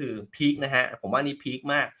นี้นี่คือพีคนะฮะผมว่านี่พีค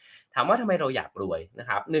มากถามว่าทำไมเราอยากรวยนะ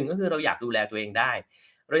ครับ1ก็คือเราอยากดูแลตัวเองได้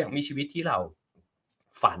เราอยากมีชีวิตที่เรา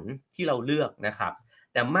ฝันที่เราเลือกนะครับ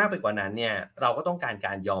แต่มากไปกว่านั้นเนี่ยเราก็ต้องการก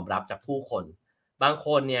ารยอมรับจากผู้คนบางค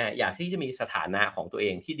นเนี่ยอยากที่จะมีสถานะของตัวเอ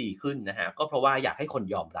งที่ดีขึ้นนะฮะก็เพราะว่าอยากให้คน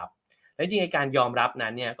ยอมรับและจริงๆการยอมรับนั้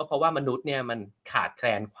นเนี่ยก็เพราะว่ามนุษย์เนี่ยมันขาดแคล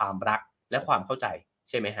นความรักและความเข้าใจ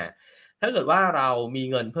ใช่ไหมฮะถ้าเกิดว่าเรามี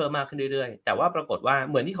เงินเพิ่มมากขึ้นเรื่อยๆแต่ว่าปรากฏว่า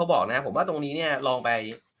เหมือนที่เขาบอกนะผมว่าตรงนี้เนี่ยลองไ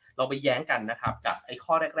ปแย้งกันนะครับกับไอ้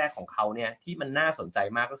ข้อแรกๆของเขาเนี่ยที่มันน่าสนใจ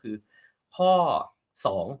มากก็คือข้อ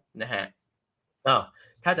2นะฮะอ้าว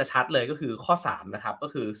ถ้าจะชัดเลยก็คือข้อ3นะครับก็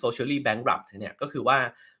คือ socially bankrupt เนี่ยก็คือว่า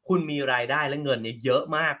คุณมีรายได้และเงินเนี่ยเยอะ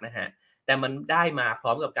มากนะฮะแต่มันได้มาพร้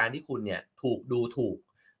อมกับการที่คุณเนี่ยถูกดูถูก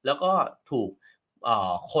แล้วก็ถูก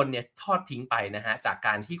คนเนี่ยทอดทิ้งไปนะฮะจากก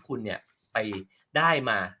ารที่คุณเนี่ยไปได้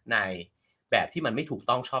มาในแบบที่มันไม่ถูก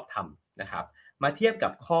ต้องชอบธรรมนะครับมาเทียบกั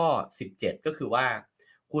บข้อ17ก็คือว่า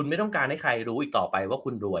คุณไม่ต้องการให้ใครรู้อีกต่อไปว่าคุ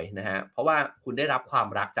ณรวยนะฮะเพราะว่าคุณได้รับความ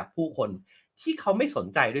รักจากผู้คนที่เขาไม่สน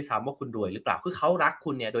ใจด้วยซ้ำว่าคุณรวยหรือเปล่าคือเขารัก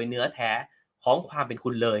คุณเนี่ยโดยเนื้อแท้ของความเป็นคุ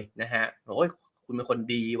ณเลยนะฮะโอ้ยคุณเป็นคน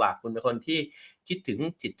ดีว่ะคุณเป็นคนที่คิดถึง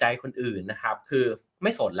จิตใจคนอื่นนะครับคือไ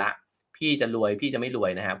ม่สนละพี่จะรวยพี่จะไม่รวย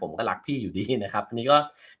นะฮะผมก็รักพี่อยู่ดีนะครับอันนี้ก็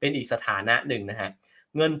เป็นอีกสถานะหนึ่งนะฮะ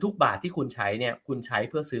เงินทุกบาทที่คุณใช้เนี่ยคุณใช้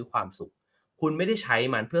เพื่อซื้อความสุขคุณไม่ได้ใช้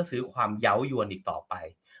มันเพื่อซื้อความเย้ายวนอีกต่อไป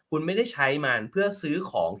คุณไม่ได้ใช้มันเพื่อซื้อ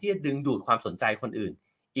ของที่จะดึงดูดความสนใจคนอื่น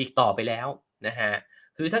อีกต่อไปแล้วนะฮะ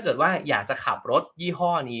คือถ้าเกิดว่าอยากจะขับรถยี่ห้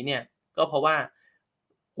อนี้เนี่ยก็เพราะว่า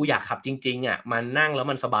กูอยากขับจริงๆอะมันนั่งแล้ว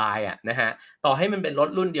มันสบายอะนะฮะต่อให้มันเป็นรถ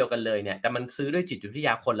รุ่นเดียวกันเลยเนี่ยแต่มันซื้อด้วยจิตวิทย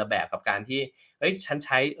าคนละแบบกับการที่เฮ้ยฉันใ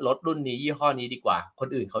ช้รถรุ่นนี้ยี่ห้อนี้ดีกว่าคน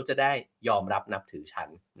อื่นเขาจะได้ยอมรับนับถือฉัน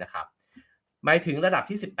นะครับหมายถึงระดับ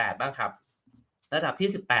ที่18บ้างครับระดับที่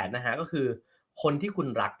18นะฮะก็คือคนที่คุณ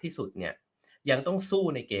รักที่สุดเนี่ยยังต้องสู้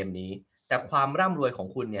ในเกมนี้แต่ความร่ำรวยของ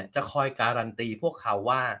คุณเนี่ยจะคอยการันตีพวกเขา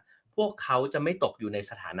ว่าพวกเขาจะไม่ตกอยู่ใน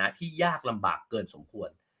สถานะที่ยากลำบากเกินสมควร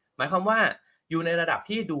หมายความว่าอยู่ในระดับ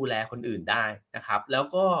ที่ดูแลคนอื่นได้นะครับแล้ว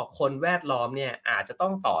ก็คนแวดล้อมเนี่ยอาจจะต้อ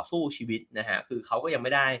งต่อสู้ชีวิตนะฮะคือเขาก็ยังไ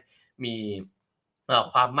ม่ได้มี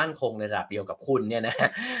ความมั่นคงในระดับเดียวกับคุณเนี่ยนะ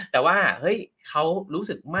แต่ว่าเฮ้ยเขารู้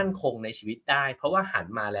สึกมั่นคงในชีวิตได้เพราะว่าหัน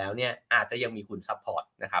มาแล้วเนี่ยอาจจะยังมีคุณซัปพอร์ต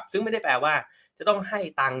นะครับซึ่งไม่ได้แปลว่าจะต้องให้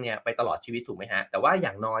ตังค์เนี่ยไปตลอดชีวิตถูกไหมฮะแต่ว่าอ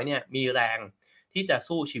ย่างน้อยเนี่ยมีแรงที่จะ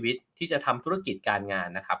สู้ชีวิตที่จะทำธุรกิจการงาน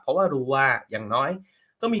นะครับเพราะว่ารู้ว่าอย่างน้อย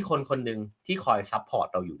ก็มีคนคนหนึ่งที่คอยซัปพอร์ต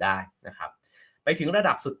เราอยู่ได้นะครับไปถึงระ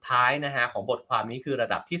ดับสุดท้ายนะฮะของบทความนี้คือระ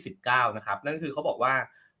ดับที่19นะครับนั่นคือเขาบอกว่า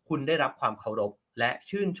คุณได้รับความเคารพและ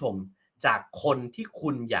ชื่นชมจากคนที่คุ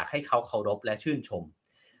ณอยากให้เขาเคารพและชื่นชม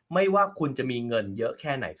ไม่ว่าคุณจะมีเงินเยอะแ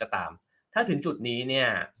ค่ไหนก็ตามถ้าถึงจุดนี้เนี่ย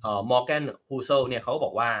Morgan Housel เนี่ยเขาก็บ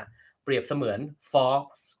อกว่าเปรียบเสมือน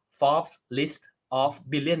Forbes List of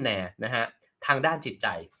Billionaire นะฮะทางด้านจิตใจ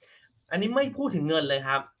อันนี้ไม่พูดถึงเงินเลยค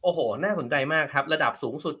รับโอ้โหน่าสนใจมากครับระดับสู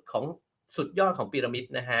งสุดของสุดยอดของพีระมิด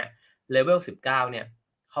นะฮะเลเวล19เนี่ย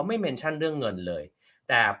เขาไม่เมนชั่นเรื่องเงินเลย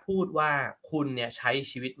แต่พูดว่าคุณเนี่ยใช้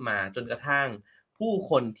ชีวิตมาจนกระทั่งผู้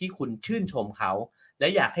คนที่คุณชื่นชมเขาและ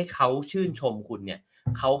อยากให้เขาชื่นชมคุณเนี่ย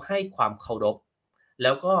เขาให้ความเคารพแ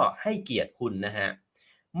ล้วก็ให้เกียรติคุณนะฮะ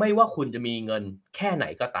ไม่ว่าคุณจะมีเงินแค่ไหน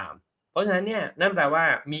ก็ตามเพราะฉะนั้นเนี่ยนั่นแปลว่า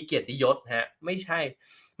มีเกียรติยศฮะไม่ใ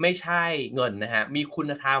ช่เงินนะฮะมีคุ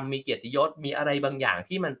ณธรรมมีเกียรติยศมีอะไรบางอย่าง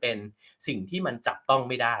ที่มันเป็นสิ่งที่มันจับต้อง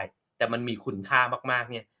ไม่ได้แต่มันมีคุณค่ามาก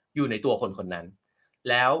ๆเนี่ยอยู่ในตัวคนคนนั้น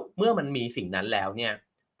แล้วเมื่อมันมีสิ่งนั้นแล้วเนี่ย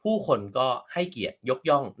ผู้คนก็ให้เกียรติยก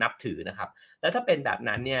ย่องนับถือนะครับแล้วถ้าเป็นแบบ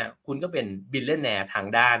นั้นเนี่ยคุณก็เป็นบิลเลนแนร์ทาง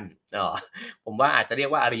ด้านผมว่าอาจจะเรียก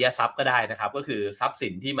ว่าอริยทรัพย์ก็ได้นะครับก็คือทรัพย์สิ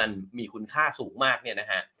นที่มันมีคุณค่าสูงมากเนี่ยนะ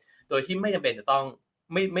ฮะโดยที่ไม่จำเป็นจะต้อง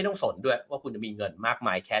ไม่ต้องสนด้วยว่าคุณจะมีเงินมากม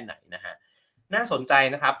ายแค่ไหนนะฮะน่าสนใจ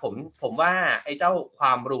นะครับผมว่าไอ้เจ้าคว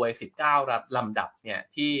ามรวย19ลำดับเนี่ย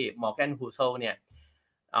ที่ Morgan Housel เนี่ย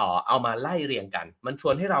เอามาไล่เรียงกันมันช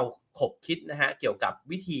วนให้เราขบคิดนะฮะเกี่ยวกับ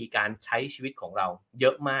วิธีการใช้ชีวิตของเราเย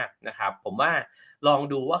อะมากนะครับผมว่าลอง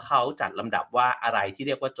ดูว่าเขาจัดลำดับว่าอะไรที่เ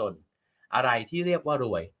รียกว่าจนอะไรที่เรียกว่าร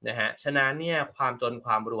วยนะฮะฉะนั้นเนี่ยความจนค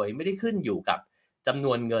วามรวยไม่ได้ขึ้นอยู่กับจำน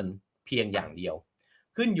วนเงินเพียงอย่างเดียว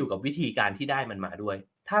ขึ้นอยู่กับวิธีการที่ได้มันมาด้วย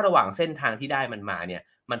ถ้าระหว่างเส้นทางที่ได้มันมาเนี่ย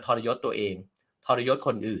มันทรยศตัวเองทรยศค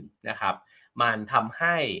นอื่นนะครับ มันทำใ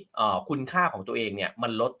ห้คุณค่าของตัวเองเนี่ยมั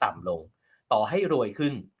นลดต่ำลงต่อให้รวยขึ้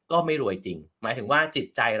นก็ไม่รวยจริงหมายถึงว่าจิต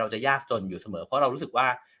ใจเราจะยากจนอยู่เสมอเพราะเรารู้สึกว่า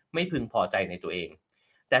ไม่พึงพอใจในตัวเอง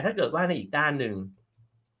แต่ถ้าเกิดว่าในอีกด้านหนึ่ง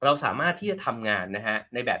เราสามารถที่จะทำงานนะฮะ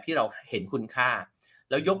ในแบบที่เราเห็นคุณค่า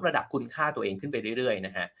แล้วยกระดับคุณค่าตัวเองขึ้นไปเรื่อยๆน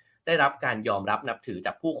ะฮะได้รับการยอมรับนับถือจ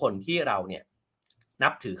ากผู้คนที่เราเนี่ยนั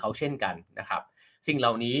บถือเขาเช่นกันนะครับสิ่งเหล่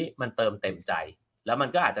านี้มันเติมเต็มใจแล้วมัน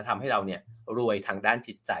ก็อาจจะทำให้เราเนี่ยรวยทางด้าน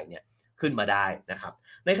จิตใจเนี่ยขึ้นมาได้นะครับ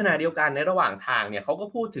ในขณะเดียวกันในระหว่างทางเนี่ยเขาก็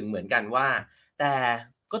พูดถึงเหมือนกันว่าแต่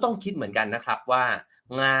ก็ต้องคิดเหมือนกันนะครับว่า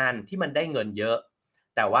งานที่มันได้เงินเยอะ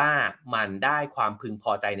แต่ว่ามันได้ความพึงพ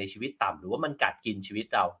อใจในชีวิตต่ำหรือว่ามันกัดกินชีวิต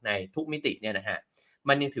เราในทุกมิติเนี่ยนะฮะ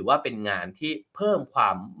มันยังถือว่าเป็นงานที่เพิ่มควา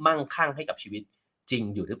มมั่งคั่งให้กับชีวิตจริง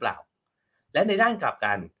อยู่หรือเปล่าและในด้านกลับ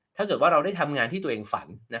กันถ้าเกิดว่าเราได้ทำงานที่ตัวเองฝัน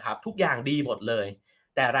นะครับทุกอย่างดีหมดเลย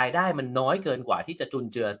แต่รายได้มันน้อยเกินกว่าที่จะจุน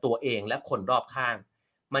เจือตัวเองและคนรอบข้าง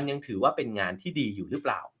มันยังถือว่าเป็นงานที่ดีอยู่หรือเป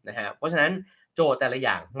ล่านะฮะเพราะฉะนั้นโจทย์แต่ละอ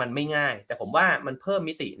ย่างมันไม่ง่ายแต่ผมว่ามันเพิ่ม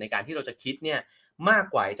มิติในการที่เราจะคิดเนี่ยมาก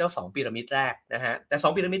กว่าเจ้า2พีระมิดแรกนะฮะแต่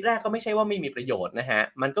2พีระมิดแรกก็ไม่ใช่ว่าไม่มีประโยชน์นะฮะ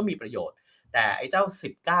มันก็มีประโยชน์แต่ไอ้เจ้า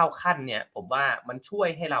19ขั้นเนี่ยผมว่ามันช่วย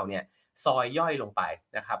ให้เราเนี่ยซอยย่อยลงไป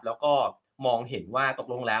นะครับแล้วก็มองเห็นว่าตก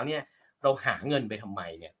ลงแล้วเนี่ยเราหาเงินไปทำไม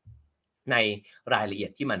เนี่ยในรายละเอีย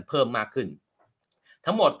ดที่มันเพิ่มมากขึ้น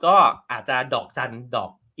ทั้งหมดก็อาจจะดอกจันดอ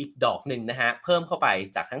กอีกดอกหนึ่งนะฮะเพิ่มเข้าไป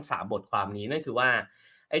จากทั้ง3บทความนี้นั่นคือว่า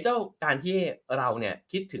ไอ้เจ้าการที่เราเนี่ย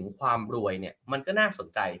คิดถึงความรวยเนี่ยมันก็น่าสน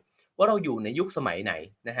ใจว่าเราอยู่ในยุคสมัยไหน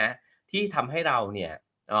นะฮะที่ทำให้เราเนี่ย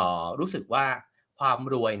รู้สึกว่าความ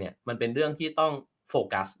รวยเนี่ยมันเป็นเรื่องที่ต้องโฟ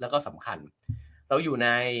กัสแล้วก็สำคัญเราอยู่ใน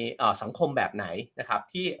สังคมแบบไหนนะครับ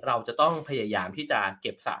ที่เราจะต้องพยายามที่จะเ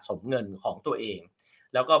ก็บสะสมเงินของตัวเอง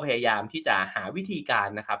แล้วก็พยายามที่จะหาวิธีการ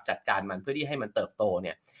นะครับจัดการมันเพื่อที่ให้มันเติบโตเ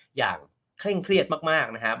นี่ยอย่างเคร่งเครียดมาก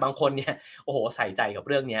ๆนะฮะบางคนเนี่ยโอ้โหใส่ใจกับ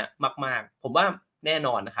เรื่องนี้มากๆผมว่าแน่น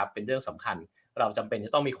อนนะครับเป็นเรื่องสำคัญเราจำเป็นจ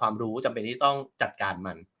ะต้องมีความรู้จำเป็นที่ต้องจัดการ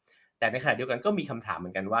มันแต่ในขณะเดียวกันก็มีคำถามเหมื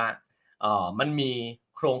อนกันว่ามันมี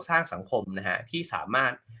โครงสร้างสังคมนะฮะที่สามาร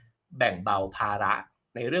ถแบ่งเบาภาระ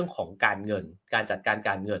ในเรื่องของการเงินการจัดการก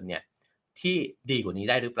ารเงินเนี่ยที่ดีกว่านี้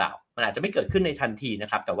ได้หรือเปล่ามันอาจจะไม่เกิดขึ้นในทันทีนะ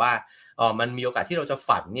ครับแต่ว่ามันมีโอกาสที่เราจะ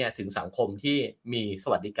ฝันเนี่ยถึงสังคมที่มีส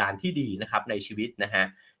วัสดิการที่ดีนะครับในชีวิตนะฮะ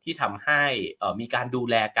ที่ทำให้มีการดู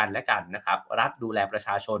แลกันและกันนะครับรัฐดูแลประช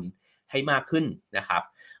าชนให้มากขึ้นนะครับ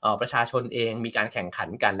ประชาชนเองมีการแข่งขัน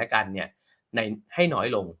กันและกันเนี่ยในให้น้อย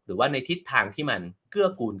ลงหรือว่าในทิศทางที่มันเกื้อ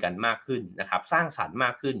กูลกันมากขึ้นนะครับสร้างสรรค์ม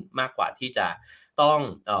ากขึ้นมากกว่าที่จะต้อง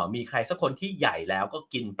มีใครสักคนที่ใหญ่แล้วก็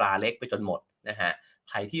กินปลาเล็กไปจนหมดนะฮะ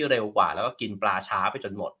ใครที่เร็วกว่าแล้วก็กินปลาช้าไปจ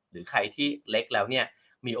นหมดหรือใครที่เล็กแล้วเนี่ย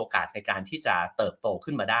มีโอกาสในการที่จะเติบโต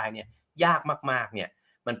ขึ้นมาได้เนี่ยยากมากๆเนี่ย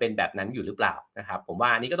มันเป็นแบบนั้นอยู่หรือเปล่านะครับผมว่า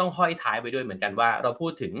อันนี้ก็ต้องห้อยท้ายไปด้วยเหมือนกันว่าเราพู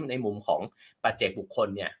ดถึงในมุมของปัจเจกบุคคล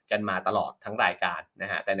เนี่ยกันมาตลอดทั้งรายการนะ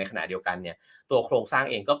ฮะแต่ในขณะเดียวกันเนี่ยตัวโครงสร้าง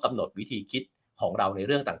เองก็กำหนดวิธีคิดของเราในเ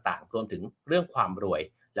รื่องต่างๆรวมถึงเรื่องความรวย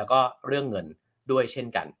แล้วก็เรื่องเงินด้วยเช่น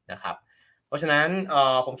กันนะครับเพราะฉะนั้น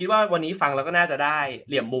ผมคิดว่าวันนี้ฟังแล้วก็น่าจะได้เ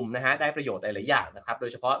หลี่ยมมุมนะฮะได้ประโยชน์หลายๆอย่างนะครับโด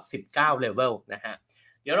ยเฉพาะ19 level นะฮะ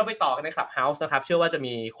เดี๋ยวเราไปต่อกันใน Clubhouse นะครับเชื่อว่าจะ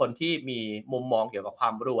มีคนที่มีมุมมองเกี่ยวกับควา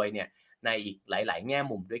มรวยเนี่ยในอีกหลายๆแง่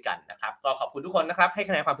มุมด้วยกันนะครับก็ขอบคุณทุกคนนะครับให้ค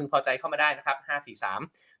ะแนนความพึงพอใจเข้ามาได้นะครับ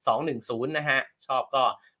543-210นะฮะชอบก็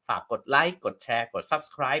ฝากกดไลค์กดแชร์กด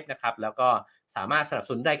Subscribe นะครับแล้วก็สามารถสนับส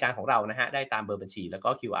นุนรายการของเรานะฮะได้ตามเบอร์บัญชีแล้วก็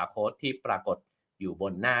QR Code ที่ปรากฏอยู่บ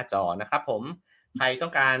นหน้าจอนะครับผมใครต้อ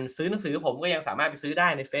งการซื้อหนังสือผมก็ยังสามารถไปซื้อได้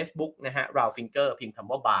ใน Facebook นะฮะ Raw Finger พิมพ์คำ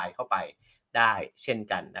ว่า buy เข้าไปได้เช่น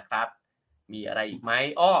กันนะครับมีอะไรอีกไหม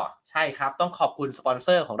ใช่ครับต้องขอบคุณสปอนเซ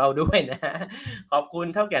อร์ของเราด้วยนะฮะขอบคุณ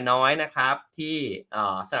เท่าแก่น้อยนะครับที่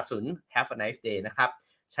สนับสนุน Have a nice day นะครับ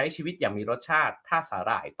ใช้ชีวิตอย่างมีรสชาติถ้าสาห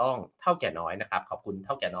ร่ายต้องเท่าแก่น้อยนะครับขอบคุณเ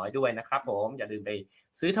ท่าแก่น้อยด้วยนะครับผมอย่าลืมไป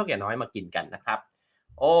ซื้อเท่าแก่น้อยมากินกันนะครับ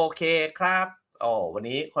โอเคครับวัน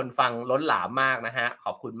นี้คนฟังล้นหลามมากนะฮะข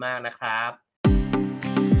อบคุณมากนะครับ